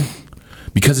 Yeah.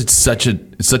 Because it's such a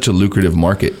lucrative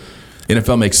market.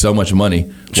 NFL makes so much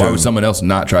money. True. Why would someone else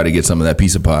not try to get some of that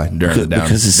piece of pie during the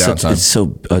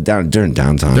downtime? During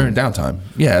downtime. During downtime.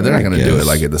 Yeah, they're not going to do it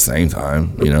like at the same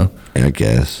time, you know? I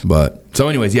guess. But, so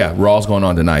anyways, yeah, Raw's going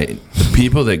on tonight. The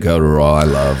people that go to Raw, I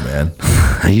love, man.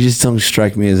 You just don't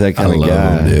strike me as that kind of guy. I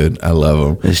love him, dude. I love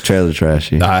him. It's trailer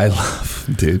trashy. I love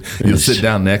him, dude. You'll sit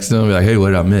down next to him and be like, hey,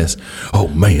 what did I miss? Oh,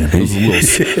 man.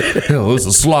 It was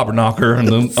a slobber knocker on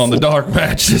the dark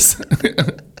matches.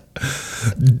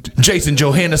 Jason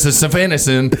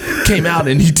Johannesson came out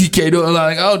and he TK'd.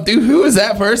 Like, oh, dude, who is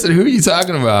that person? Who are you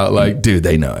talking about? Like, dude,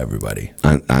 they know everybody.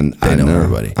 I know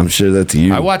everybody. I'm sure that's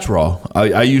you. I watch Raw.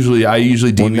 I usually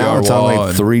DVR now it's Raw on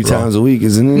like 3 times a week,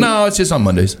 isn't it? No, it's just on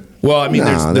Mondays. Well, I mean,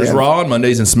 there's Raw on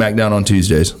Mondays and SmackDown on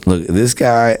Tuesdays. Look, this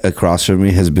guy across from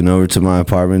me has been over to my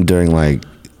apartment during like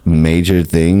major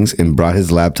things and brought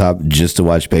his laptop just to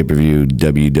watch pay-per-view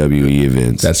WWE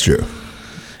events. That's true.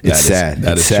 It's sad.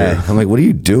 That is sad. true. I'm like, what are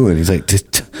you doing? He's like,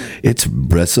 it's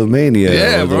WrestleMania.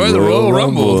 Yeah, bro, the Royal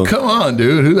Rumble. Come on,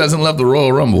 dude. Who doesn't love the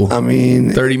Royal Rumble? I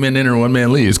mean, 30-man enter,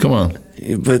 1-man leaves. Come on.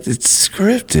 But it's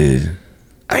scripted.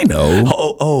 I know.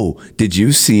 Oh, did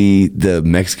you see the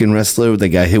Mexican wrestler that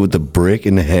got hit with the brick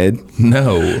in the head?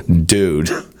 No. Dude.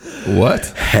 What?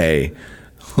 Hey.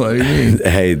 What do you mean?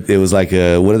 Hey, it was like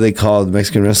what are they called,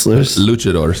 Mexican wrestlers?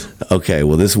 Luchadors. Okay,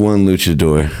 well, this one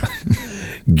luchador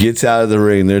gets out of the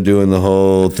ring. They're doing the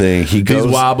whole thing. He's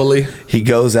wobbly. He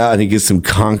goes out and he gets some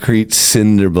concrete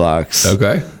cinder blocks.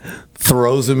 Okay.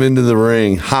 Throws him into the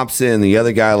ring, hops in. The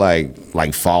other guy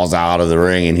like falls out of the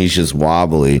ring and he's just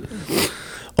wobbly.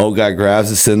 Old guy grabs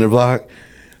the cinder block.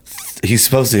 He's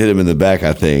supposed to hit him in the back,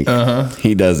 I think.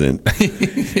 He doesn't.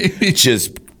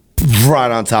 Just right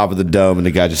on top of the dome, and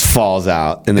the guy just falls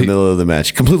out in the middle of the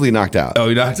match, completely knocked out. Oh,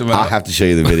 he knocked him out. I'll have to show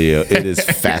you the video. It is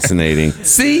fascinating.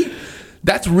 See?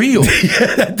 That's real.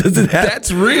 That doesn't happen.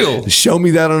 That's real. Show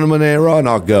me that on the Monday Night Raw, and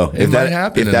I'll go. If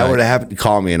that were to happen,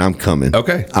 call me, and I'm coming.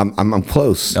 Okay. I'm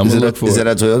close. I'm gonna look for it. Is that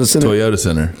at Toyota Center? Toyota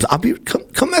Center. I'll be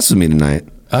come mess with me tonight.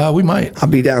 We might. I'll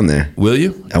be down there. Will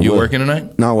you? You working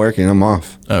tonight? Not working. I'm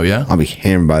off. Oh, yeah? I'll be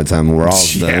hammered by the time we're all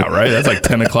done. Yeah, right. That's like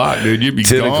 10 o'clock, dude. You'd be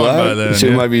 10 gone o'clock? by then. She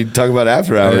might be talking about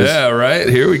after hours. Yeah, right.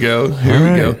 Here we go. Here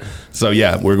we go. So,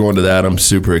 yeah, we're going to that. I'm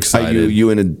super excited. Are you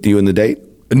in the date?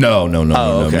 No.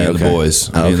 Okay, Me and the boys.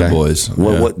 Me and the boys.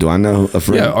 What do I know a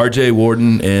friend? Yeah, RJ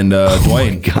Warden and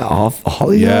Dwayne. God,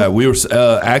 all yeah, we were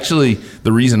actually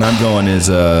the reason I'm going is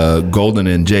Golden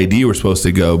and JD were supposed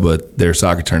to go, but their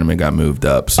soccer tournament got moved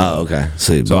up. So. Oh, okay.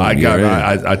 So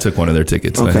I took one of their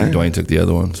tickets. Okay. I think Dwayne took the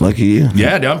other one. So. Lucky you.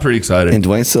 Yeah, I'm pretty excited. And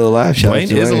Dwayne's still alive.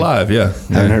 Dwayne is alive. Yeah,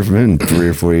 haven't heard from him in 3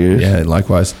 or 4 years. Yeah,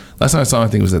 likewise. Last time I saw him,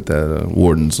 I think it was at the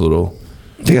Warden's little.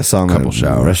 I think I saw him at a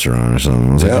restaurant or something.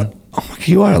 I was like, oh my God,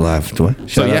 you are alive, Dwayne.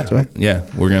 Shout out, Dwayne. Yeah,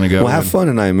 we're gonna go. Well, have fun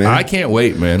tonight, man. I can't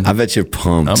wait, man. I bet you're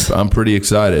pumped. I'm pretty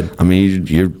excited. I mean,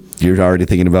 you're already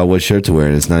thinking about what shirt to wear,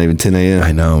 and it's not even 10 a.m.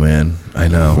 I know, man. I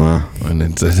know. Wow. And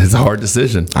it's a hard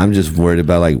decision. I'm just worried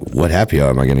about like what happy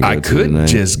hour am I gonna go to? I could tonight?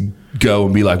 just go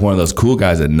and be like one of those cool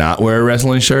guys and not wear a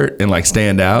wrestling shirt and like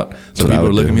stand out, so people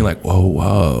are looking at me like,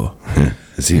 whoa.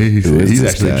 He's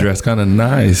actually dressed kind of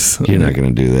nice. You're not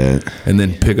going to do that. And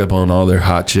then pick up on all their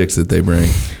hot chicks that they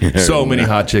bring. So many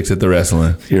hot chicks at the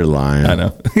wrestling. You're lying. I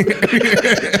know.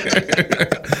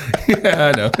 Yeah,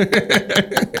 I know.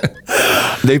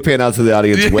 They pan out to the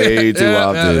audience way too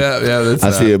often. Yeah, I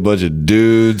see a bunch of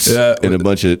dudes and a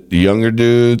bunch of younger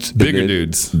dudes. Bigger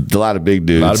dudes. A lot of big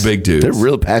dudes. A lot of big dudes. They're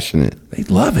real passionate. They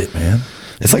love it, man.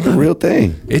 It's like a real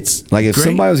thing. It's like if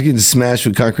somebody was getting smashed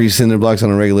with concrete cinder blocks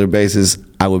on a regular basis,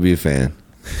 I would be a fan.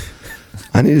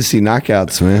 I need to see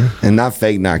knockouts, man, and not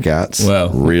fake knockouts.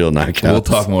 Well, real knockouts. We'll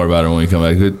talk more about it when we come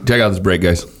back. Check out this break,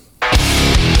 guys.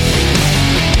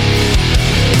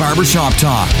 Barbershop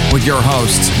Talk with your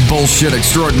hosts, bullshit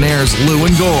extraordinaires Lou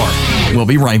and Gore. We'll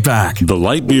be right back. The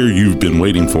light beer you've been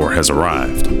waiting for has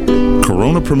arrived.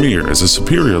 Corona Premier is a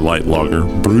superior light lager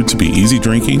brewed to be easy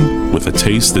drinking with a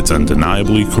taste that's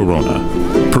undeniably Corona.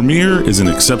 Premier is an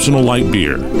exceptional light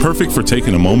beer, perfect for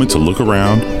taking a moment to look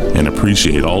around and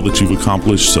appreciate all that you've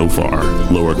accomplished so far.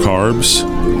 Lower carbs,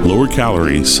 lower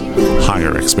calories,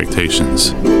 higher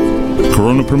expectations.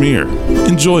 Corona Premier.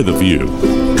 Enjoy the view.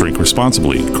 Drink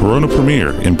responsibly. Corona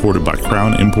Premier, imported by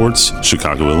Crown Imports,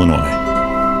 Chicago, Illinois.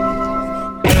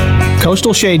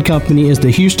 Coastal Shade Company is the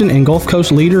Houston and Gulf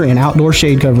Coast leader in outdoor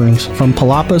shade coverings, from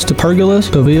palapas to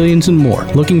pergolas, pavilions, and more.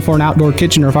 Looking for an outdoor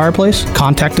kitchen or fireplace?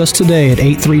 Contact us today at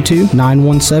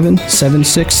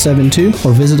 832-917-7672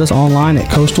 or visit us online at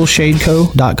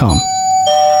coastalshadeco.com.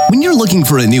 When you're looking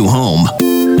for a new home,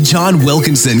 John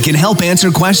Wilkinson can help answer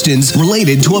questions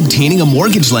related to obtaining a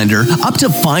mortgage lender up to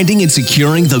finding and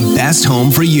securing the best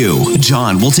home for you.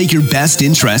 John will take your best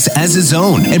interests as his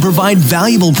own and provide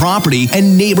valuable property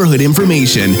and neighborhood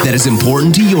information that is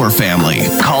important to your family.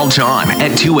 Call John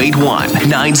at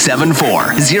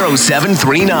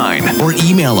 281-974-0739 or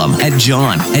email him at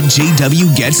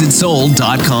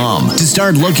john@jwgetsitsold.com to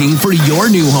start looking for your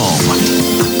new home.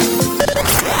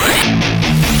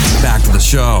 Back to the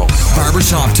show.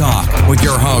 Barbershop Talk with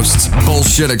your hosts,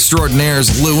 bullshit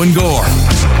extraordinaires Lou and Gore.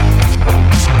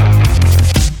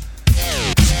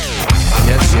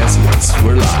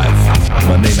 We're live.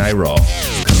 Monday Night Raw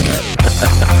is coming up.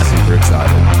 Super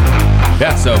excited.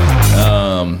 Yeah, so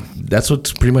that's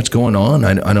what's pretty much going on.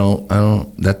 I don't.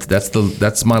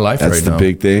 That's my life right now. That's the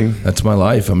big thing. That's my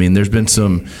life. I mean, there's been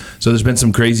some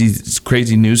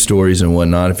crazy news stories and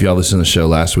whatnot. If y'all listened to the show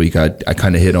last week, I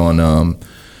kind of hit on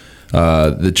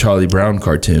the Charlie Brown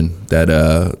cartoon that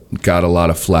got a lot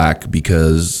of flack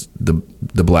because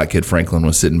the black kid Franklin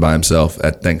was sitting by himself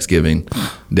at Thanksgiving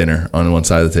dinner on one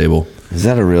side of the table. Is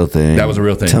that a real thing? That was a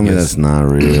real thing. Tell me that's not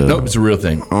real. Nope, it's a real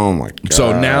thing. Oh my God.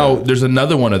 So now there's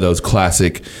another one of those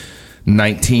classic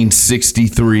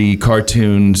 1963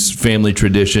 cartoons, family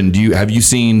tradition. Have you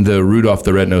seen the Rudolph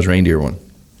the Red-Nosed Reindeer one?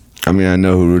 I mean, I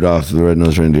know who Rudolph the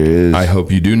Red-Nosed Reindeer is. I hope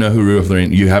you do know who Rudolph the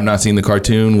Reindeer. You have not seen the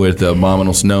cartoon with the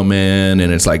Abominable Snowman,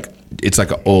 and it's like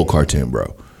an old cartoon,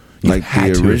 bro. Like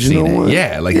the original one?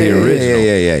 Yeah, like the original.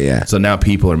 Yeah. So now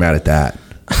people are mad at that.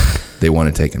 They want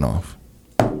it taken off.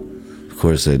 Of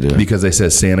course they do. Because they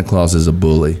said Santa Claus is a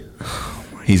bully.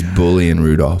 He's bullying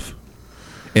Rudolph.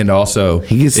 And also,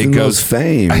 he gets the most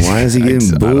fame. Why is he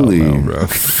getting bullied? I don't know, bro.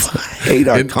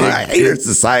 I hate our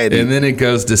society. And then it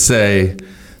goes to say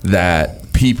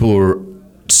that people are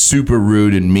super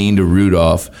rude and mean to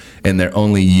Rudolph, and they're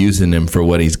only using him for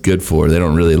what he's good for. They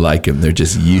don't really like him. They're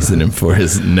just using him for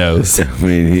his nose. I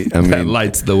mean, that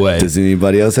lights the way. Does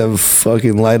anybody else have a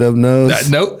fucking light up nose?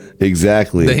 Nope.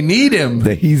 Exactly. They need him.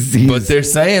 But they're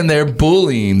saying they're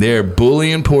bullying. They're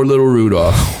bullying poor little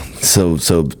Rudolph. So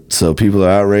people are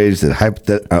outraged and hyped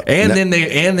that. Then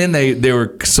they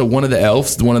were. So one of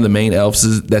the main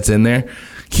elves that's in there,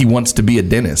 he wants to be a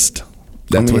dentist.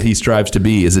 That's what he strives to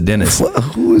be, is a dentist.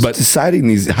 Who is deciding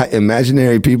these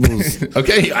imaginary people's...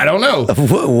 Okay, I don't know.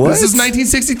 What? This is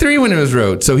 1963 when it was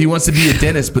wrote. So he wants to be a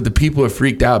dentist, but the people are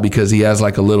freaked out because he has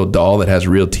like a little doll that has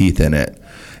real teeth in it.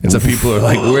 And so people are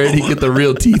like, where did he get the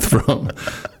real teeth from?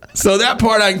 So that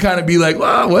part I can kind of be like,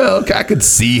 well, I could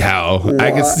see how. What?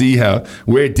 I could see how.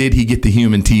 Where did he get the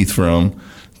human teeth from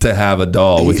to have a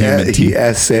doll with human teeth? He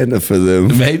asked Santa for them.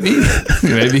 Maybe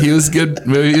he was good.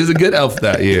 Maybe he was a good elf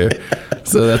that year.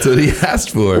 So that's what he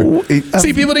asked for.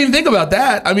 See, people didn't even think about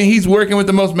that. I mean, he's working with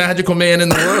the most magical man in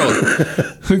the world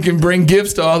who can bring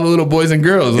gifts to all the little boys and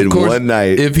girls. Of course, one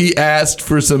night. If he asked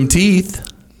for some teeth,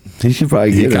 he should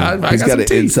probably get him. He's got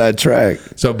an inside track.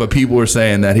 So, but people were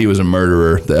saying that he was a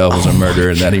murderer. The elf was a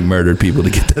murderer, and that he murdered people to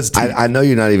get those teeth. I know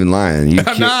you're not even lying.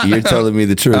 You're telling me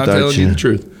the truth, aren't you? I'm telling you the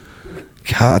truth.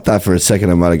 God, I thought for a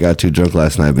second I might have got too drunk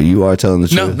last night, but you are telling the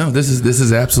truth. No, this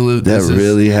is absolute. That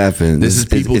really happened. This is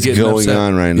people it's getting going upset.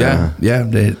 on right now. Yeah.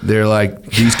 They're like,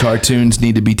 these cartoons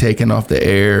need to be taken off the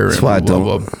air. That's why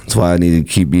That's why I need to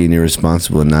keep being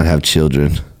irresponsible and not have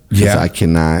children. Yeah,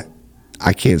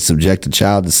 I can't subject a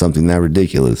child to something that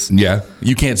ridiculous. Yeah,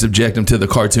 you can't subject them to the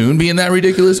cartoon being that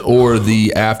ridiculous or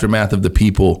the aftermath of the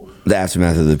people. The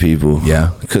aftermath of the people.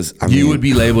 Yeah, because you would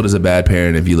be labeled as a bad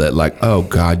parent if you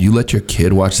you let your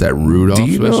kid watch that Rudolph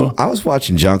special. Know, I was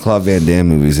watching Jean-Claude Van Damme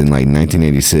movies in like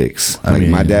 1986.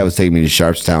 My dad was taking me to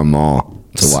Sharpstown Mall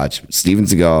to watch Steven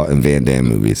Seagal and Van Damme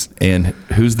movies. And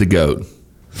who's the GOAT?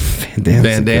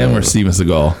 Van Damme or Steven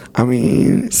Seagal? I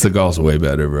mean, Seagal's way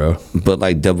better, bro. But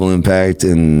like Double Impact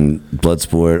and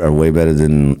Bloodsport are way better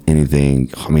than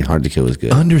anything. I mean, Hard to Kill is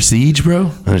good. Under Siege,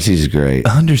 bro. Under Siege is great.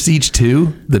 Under Siege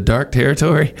 2, The Dark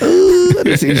Territory.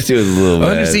 Under Siege 2 is a little bad.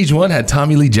 Under Siege 1 had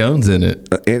Tommy Lee Jones in it.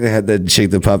 And it had that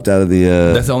chick that popped out of the...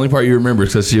 That's the only part you remember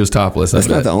because she was topless. That's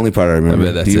not the only part I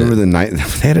remember. Do you remember the night?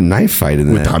 They had a knife fight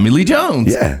in with Tommy Lee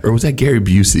Jones. Yeah. Or was that Gary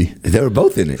Busey? They were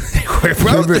both in it. They were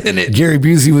both in it. Gary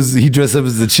Busey he dressed up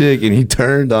as the chick and he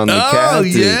turned on the captain. Oh,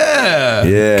 yeah.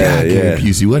 Yeah. Gary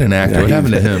Busey, what an actor. What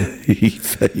happened to him?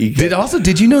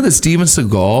 Did you know that Steven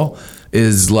Seagal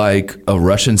is like a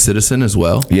Russian citizen as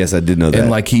well? Yes, I did know that. And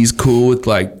like he's cool with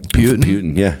like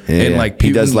Putin. Yeah. And like Putin,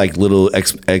 he does like little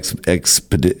expeditions.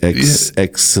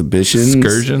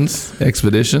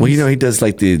 Well, you know, he does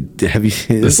like the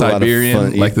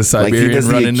Siberian, like the Siberian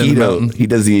run into the mountain. He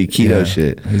does the Aikido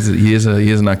shit. He is an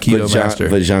Aikido master.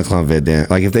 But Jean-Claude Van Damme,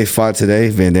 like if they fought today,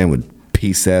 Van Damme would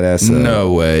piece that ass up.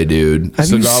 No way, dude.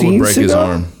 Seagal would break his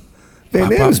arm. Van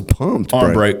Damme was pumped.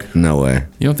 Arm break. No way.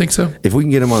 You don't think so? If we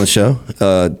can get him on the show,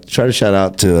 try to shout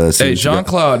out to hey,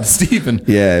 Jean-Claude, Steven.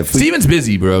 Yeah. Steven's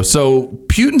busy, bro. So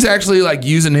Putin's actually like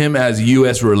using him as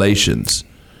U.S. relations.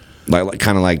 Like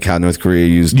kind of like how North Korea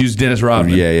used Dennis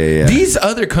Rodman. Yeah. These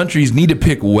other countries need to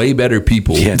pick way better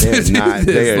people. Yeah,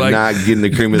 they are not getting the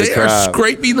cream of the crop. They are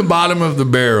scraping the bottom of the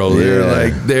barrel. Yeah.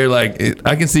 They're like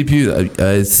I can see Putin.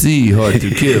 I see Hard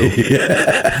to Kill.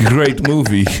 Great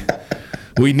movie.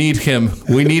 We need him.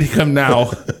 We need him now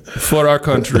for our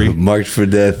country. Marked for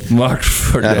Death. Marked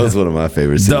for Death. That was one of my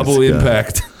favorites. Double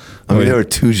Impact. I mean, there were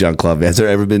two Jean-Claude. Has there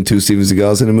ever been two Steven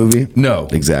Seagals in a movie? No.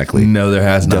 Exactly. No, there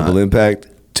has not. Double Impact,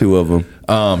 two of them.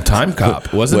 Time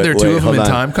Cop. Wasn't there two of them in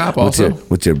Time Cop also?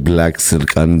 With your black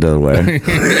silk underwear.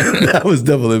 That was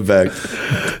Double Impact.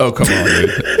 Oh, come on, dude.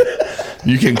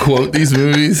 You can quote these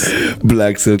movies?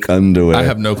 Black silk underwear. I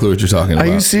have no clue what you're talking about.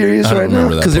 Are you serious right now?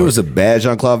 Because there was a bad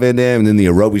Jean-Claude Van Damme and then the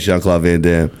aerobic Jean-Claude Van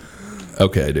Damme.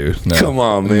 Okay, dude. No. Come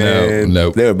on, man.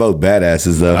 No. They were both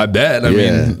badasses, though. I bet. I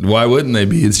mean, why wouldn't they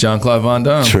be? It's Jean-Claude Van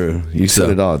Damme. True. You said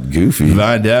it all goofy.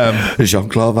 Van Damme.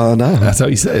 Jean-Claude Van Damme. That's how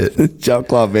you say it.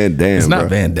 Jean-Claude Van Damme. It's not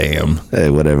Van Damme. Hey,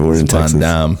 whatever. We're in Texas. Van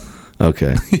Damme.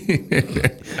 Okay.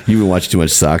 You've been watching too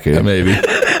much soccer. Maybe.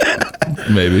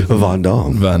 Van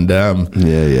Damme. Van Damme.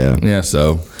 Yeah. Yeah,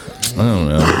 so, I don't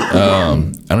know. I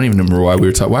don't even remember why we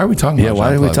were talking. Why are we talking about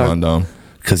Jean-Claude Van Damme?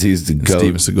 Because he's the GOAT.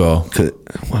 Steven Seagal.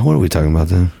 What are we talking about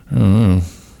then? I don't know.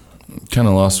 Kind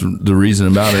of lost the reason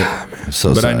about it.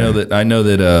 So but sorry. I know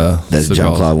that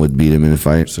Jean-Claude would beat him in a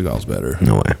fight. Seagal's better.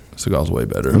 No way. Seagal's way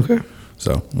better. Okay.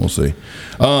 So we'll see.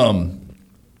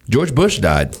 George Bush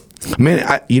died.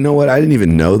 Man, you know what? I didn't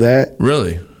even know that.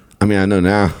 Really? I mean, I know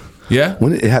now. Yeah.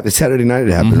 When it happened, Saturday night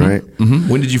it happened, right? Mm-hmm.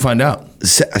 When did you find out?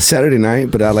 Saturday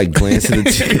night, but I glanced at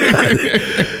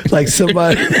the like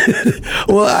somebody.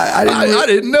 Well, I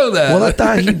didn't know that. Well, I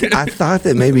thought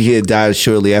that maybe he had died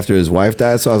shortly after his wife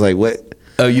died. So I was like, what?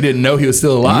 Oh, you didn't know he was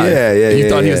still alive? Yeah. You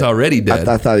thought he was already dead?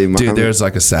 I thought he might. Dude, there's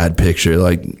like a sad picture.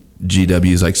 Like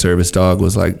GW's service dog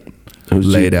was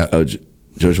laid out. Oh,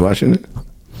 George Washington.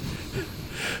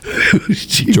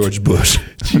 George Bush.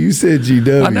 You said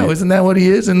GW. I know, isn't that what he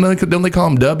is? And don't they call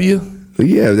him W?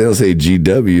 Yeah, they don't say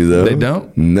GW though. They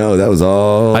don't? No, that was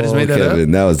all. I just made that Kevin.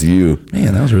 up. That was you.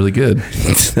 Man, that was really good. He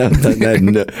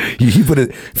put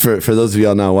it for those of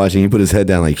y'all not watching. He put his head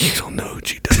down like, you don't know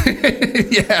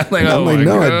GW. Yeah, I'm like,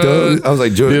 no, I don't. I was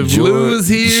like, George was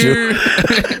here.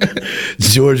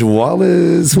 George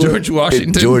Wallace. George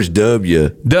Washington. George W.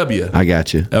 W. I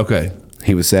got you. Okay.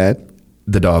 He was sad.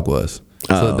 The dog was.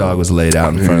 So the dog was laid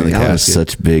out in front of the casket. casket.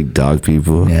 Such big dog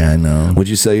people. Yeah, I know. Would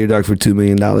you sell your dog for $2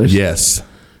 million? Yes.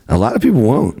 A lot of people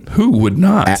won't. Who would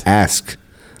not? Ask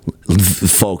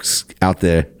folks out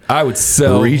there. I would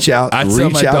sell. Reach out. I'd sell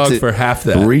my dog for half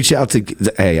that. Reach out to.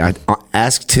 Hey, I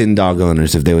ask 10 dog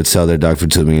owners if they would sell their dog for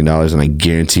 $2 million, and I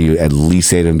guarantee you, at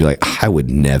least 8 of them be like, I would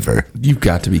never. You've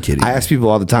got to be kidding. I ask people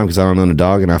all the time because I don't own a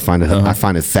dog, and I find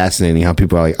it fascinating how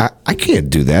people are like, I can't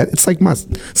do that. It's like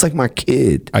my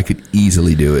kid. I could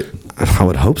easily do it. I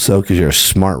would hope so because you're a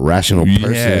smart, rational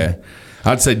person. Yeah.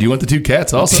 I'd say, do you want the 2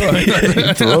 cats also?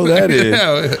 Throw that in.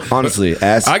 Yeah. Honestly,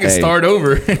 ask. I can start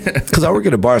over. Because I work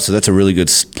at a bar, so that's a really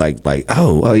good,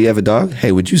 oh, you have a dog?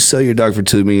 Hey, would you sell your dog for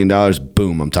 $2 million?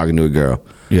 Boom, I'm talking to a girl.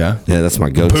 Yeah. Yeah, that's my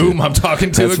go-to. Boom, I'm talking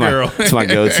to a girl. That's my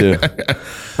go-to.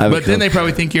 But then they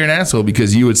probably think you're an asshole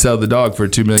because you would sell the dog for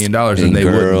 $2 million and they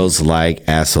girls wouldn't. Like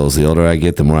assholes. The older I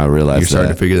get, the more I realize you're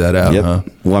starting to figure that out, huh?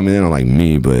 Well, I mean, they don't like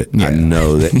me, but I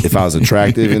know that if I was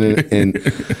attractive and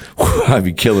I'd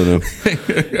be killing them.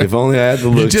 If only I had the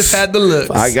looks. You just had the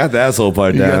looks. I got the asshole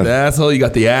part down. You got the asshole, you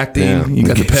got the acting, you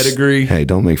got the pedigree. Hey,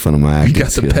 don't make fun of my acting. You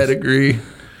got the pedigree.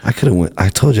 I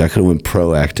told you I could have went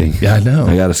pro acting. Yeah, I know.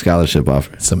 I got a scholarship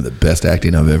offer. Some of the best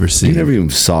acting I've ever seen. You never even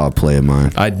saw a play of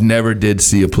mine. I never did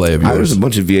see a play of yours. There's a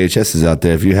bunch of VHSs out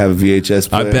there. If you have a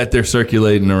VHS player, I bet they're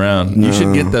circulating around. You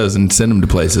should get those and send them to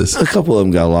places. A couple of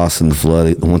them got lost in the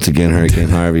flood. Once again, Hurricane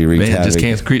Harvey wreaked havoc. Just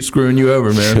can't keep screwing you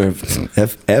over, man. Sure.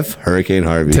 F Hurricane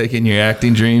Harvey. Taking your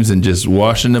acting dreams and just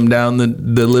washing them down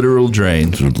the literal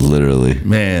drain. Literally.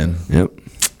 Man. Yep.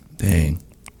 Dang.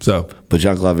 But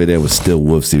Jean-Claude Van Damme was still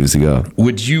whoop Steven Seagal.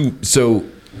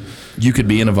 You could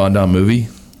be in a Van Damme movie?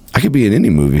 I could be in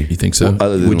any movie. You think so?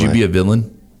 Would you be a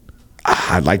villain?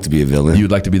 I'd like to be a villain.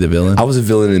 You'd like to be the villain? I was a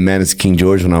villain in Madness King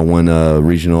George when I won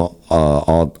regional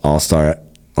all-star.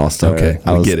 Okay,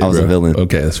 I was a villain.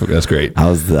 Okay, that's great.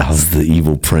 I was the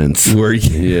evil prince. Were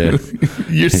you? Yeah.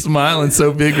 You're smiling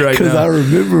so big right now. Because I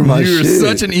remember my You're shit.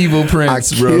 such an evil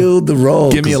prince, bro. I killed the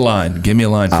role. Give me a line. Give me a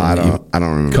line from I don't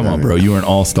remember. Come on, bro. You were an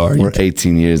all-star. We're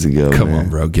 18 years ago. Come on,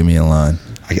 bro. Give me a line.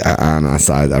 I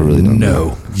really don't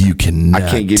know. No, you cannot I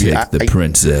can't give take you the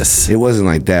princess. It wasn't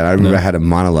like that. I remember I had a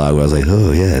monologue where I was like,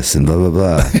 oh, yes, and blah, blah,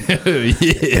 blah.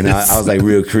 Yes. And I was like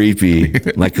real creepy.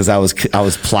 Like, because I was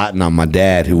plotting on my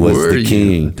dad, who was the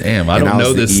king. Damn, I don't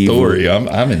know this story.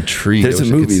 I'm intrigued. There's a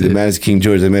movie, The Madness King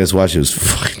George. They made us watch it. It was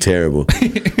fucking terrible.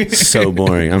 So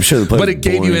boring. I'm sure the play But it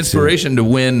gave you inspiration to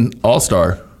win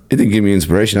All-Star. It didn't give me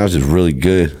inspiration. I was just really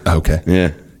good. Okay.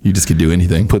 Yeah. You just could do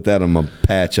anything. Put that on my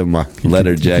patch of my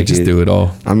leather jacket. You could just do it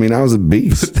all. I mean, I was a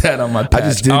beast. Put that on my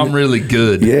patch. I'm really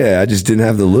good. Yeah, I just didn't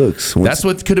have the looks. That's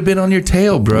what could have been on your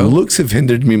tail, bro. Looks have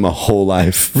hindered me my whole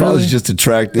life. If I was just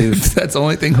attractive. That's the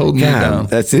only thing holding me down.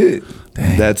 That's it.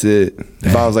 Dang. That's it.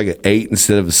 Dang. If I was like an 8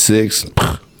 instead of a 6.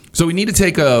 So we need to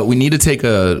take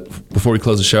before we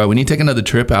close the show, we need to take another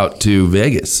trip out to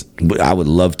Vegas. I would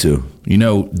love to. You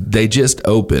know, they just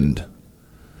opened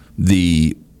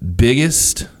the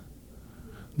biggest,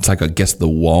 it's like, I guess, the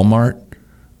Walmart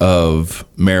of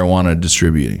marijuana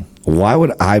distributing. Why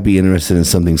would I be interested in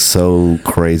something so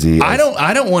crazy? I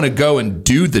don't want to go and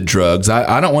do the drugs.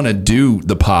 I don't want to do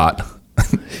the pot. I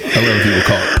love people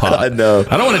call it pot. I know.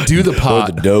 I don't want to do the pot.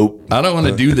 Or the dope. I don't want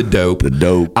to do the dope. The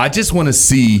dope. I just want to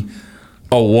see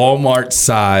a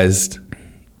Walmart-sized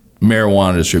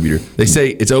marijuana distributor. They say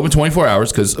it's open 24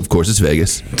 hours because, of course, it's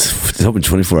Vegas. It's open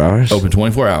 24 hours? Open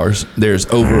 24 hours. There's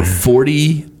over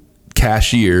 40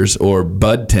 cashiers or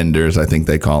bud tenders, I think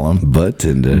they call them. Bud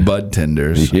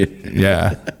tenders.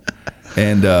 Yeah.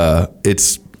 And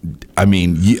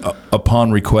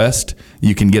upon request,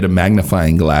 you can get a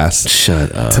magnifying glass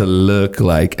to look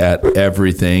like at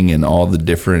everything and all the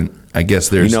different. I guess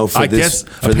there's.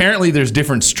 Apparently there's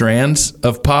different strands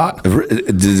of pot.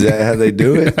 Is that how they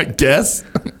do it? I guess.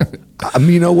 I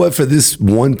mean, you know what? For this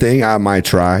one thing, I might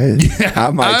try it. Yeah, I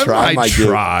might try.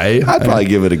 I'd probably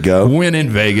give it a go. When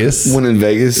in Vegas,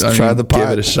 try the pot.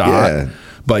 Give it a shot. Yeah.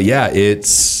 But yeah,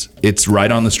 it's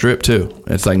right on the strip too.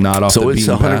 It's like not off the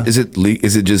beaten path. Is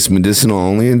it just medicinal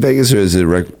only in Vegas, or is it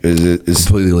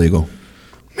completely legal?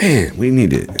 Man, we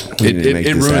need it.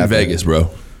 It ruined Vegas,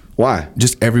 bro. Why?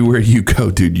 Just everywhere you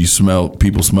go, dude, you smell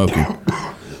people smoking.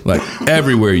 Like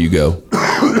everywhere you go.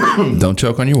 Don't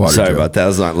choke on your water. Sorry about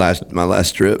that. That was my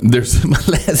last drip. There's my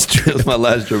last drip. My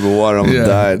last drip of water. I almost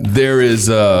died. There is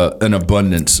an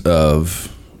abundance of.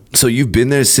 So you've been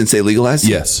there since they legalized it?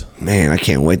 Yes. Man, I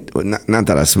can't wait. Not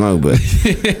that I smoke, but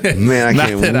man, I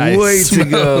can't wait to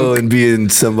go and be in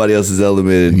somebody else's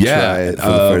element and try it for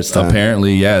the first time.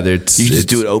 Apparently, yeah. You just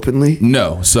do it openly?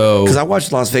 No. So because I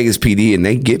watched Las Vegas PD and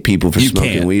they get people for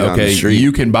smoking weed on the street.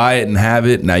 You can buy it and have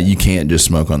it. Now you can't just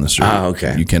smoke on the street. Oh,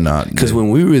 okay. You cannot. Because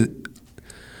whenever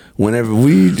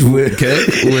we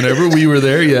were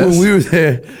there, yes. When we were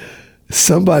there.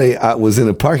 Somebody was in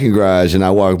a parking garage and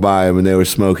I walked by them and they were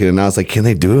smoking and I was like, can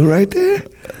they do it right there?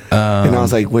 And I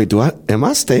was like, wait, am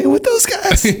I staying with those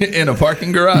guys? In a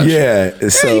parking garage? Yeah.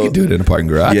 So you can do it in a parking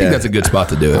garage. I think that's a good spot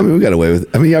to do it. I mean,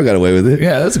 y'all got away with it.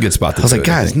 Yeah, that's a good spot to do it. I was like,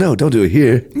 guys, no, don't do it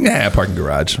here. Yeah, parking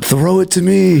garage. Throw it to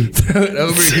me. Throw it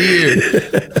over here.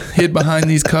 Hid behind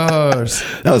these cars.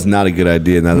 That was not a good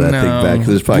idea now that I think back, because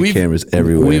there's probably cameras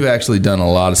everywhere. We've actually done a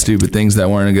lot of stupid things that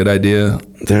weren't a good idea.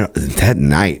 That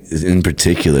night in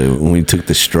particular, when we took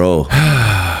the stroll.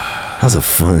 That was a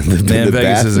fun. Man,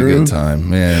 Vegas is a good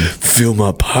time, man. Feel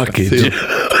my pocket.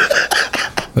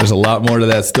 There's a lot more to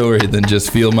that story than just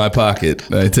feel my pocket.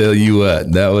 I tell you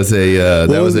what, that was a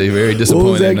very disappointing.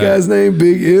 What was that guy's name?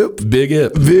 Big Ip. Big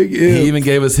Ip. Big Ip. He even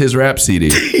gave us his rap CD.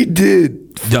 He did.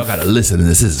 Y'all gotta listen to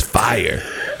this. This is fire.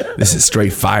 This is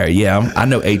straight fire. Yeah, I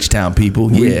know H-Town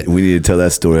people. Yeah, we need to tell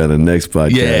that story on the next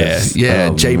podcast. Yeah.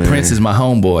 Oh, Jay Prince is my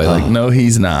homeboy. Like, no,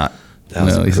 he's not. He's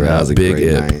not. That was a Big great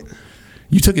Ip. night.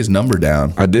 You took his number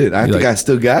down. I did. I think I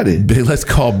still got it. Let's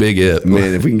call Big Ip.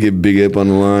 Man, if we can get Big Ip on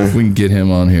the line. We can get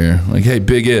him on here. Like, hey,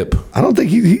 Big Ip. I don't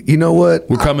think you know what?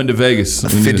 We're coming to Vegas.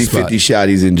 50-50 shot,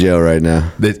 he's in jail right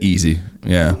now. That's easy.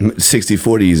 Yeah.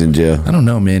 60-40, he's in jail. I don't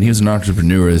know, man. He was an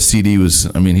entrepreneur. His CD he was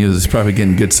probably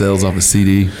getting good sales off his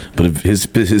CD. But if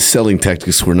his selling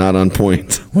tactics were not on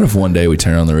point. What if one day we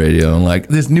turn on the radio and like,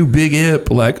 this new Big Ip,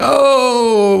 like,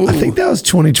 oh. I think that was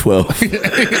 2012.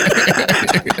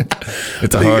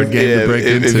 It's a hard game to break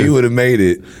into. If you would have made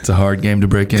it. It's a hard game to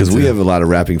break into. Because we have a lot of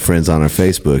rapping friends on our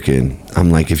Facebook, and I'm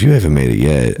like, if you haven't made it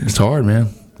yet. It's hard, man.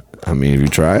 I mean, have you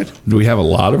tried? Do we have a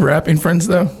lot of rapping friends,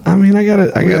 though? I mean, I got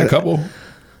a couple.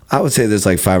 I would say there's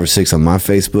like 5 or 6 on my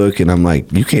Facebook, and I'm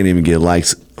like, you can't even get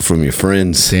likes from your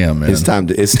friends. Damn, man. It's time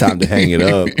to hang it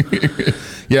up.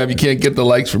 Yeah, if you can't get the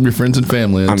likes from your friends and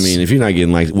family. I mean, if you're not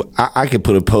getting likes, I could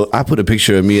I put a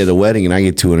picture of me at a wedding and I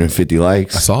get 250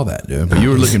 likes. I saw that, dude.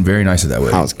 You were looking very nice at that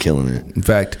wedding. I was killing it. In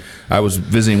fact, I was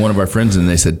visiting one of our friends and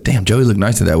they said, damn, Joey looked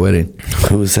nice at that wedding.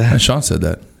 Who was that? And Sean said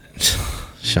that.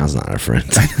 Sean's not our friend.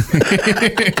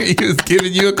 He was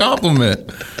giving you a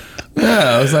compliment.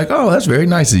 Yeah, I was like, oh, that's very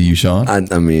nice of you, Sean.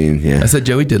 I mean, yeah. I said,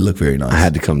 Joey did look very nice. I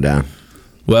had to come down.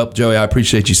 Well, Joey, I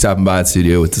appreciate you stopping by the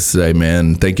studio with us today,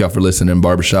 man. Thank y'all for listening to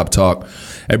Barbershop Talk.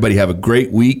 Everybody have a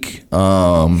great week.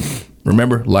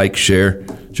 Remember, like, share.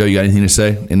 Joe, you got anything to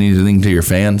say? Anything to your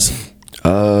fans?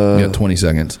 You got 20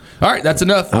 seconds. All right, that's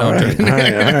enough. All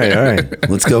right.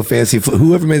 Let's go fantasy.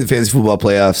 Whoever made the fantasy football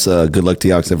playoffs, good luck to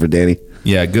y'all except for Danny.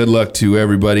 Yeah, good luck to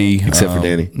everybody. Except for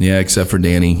Danny. Yeah, except for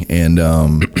Danny. And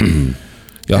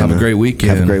y'all have a great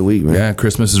weekend. Have a great week, man. Yeah,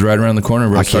 Christmas is right around the corner.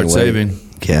 We'll start saving.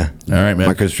 Yeah. All right, man.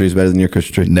 My Christmas tree is better than your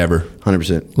Christmas tree. Never.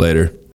 100%. Later.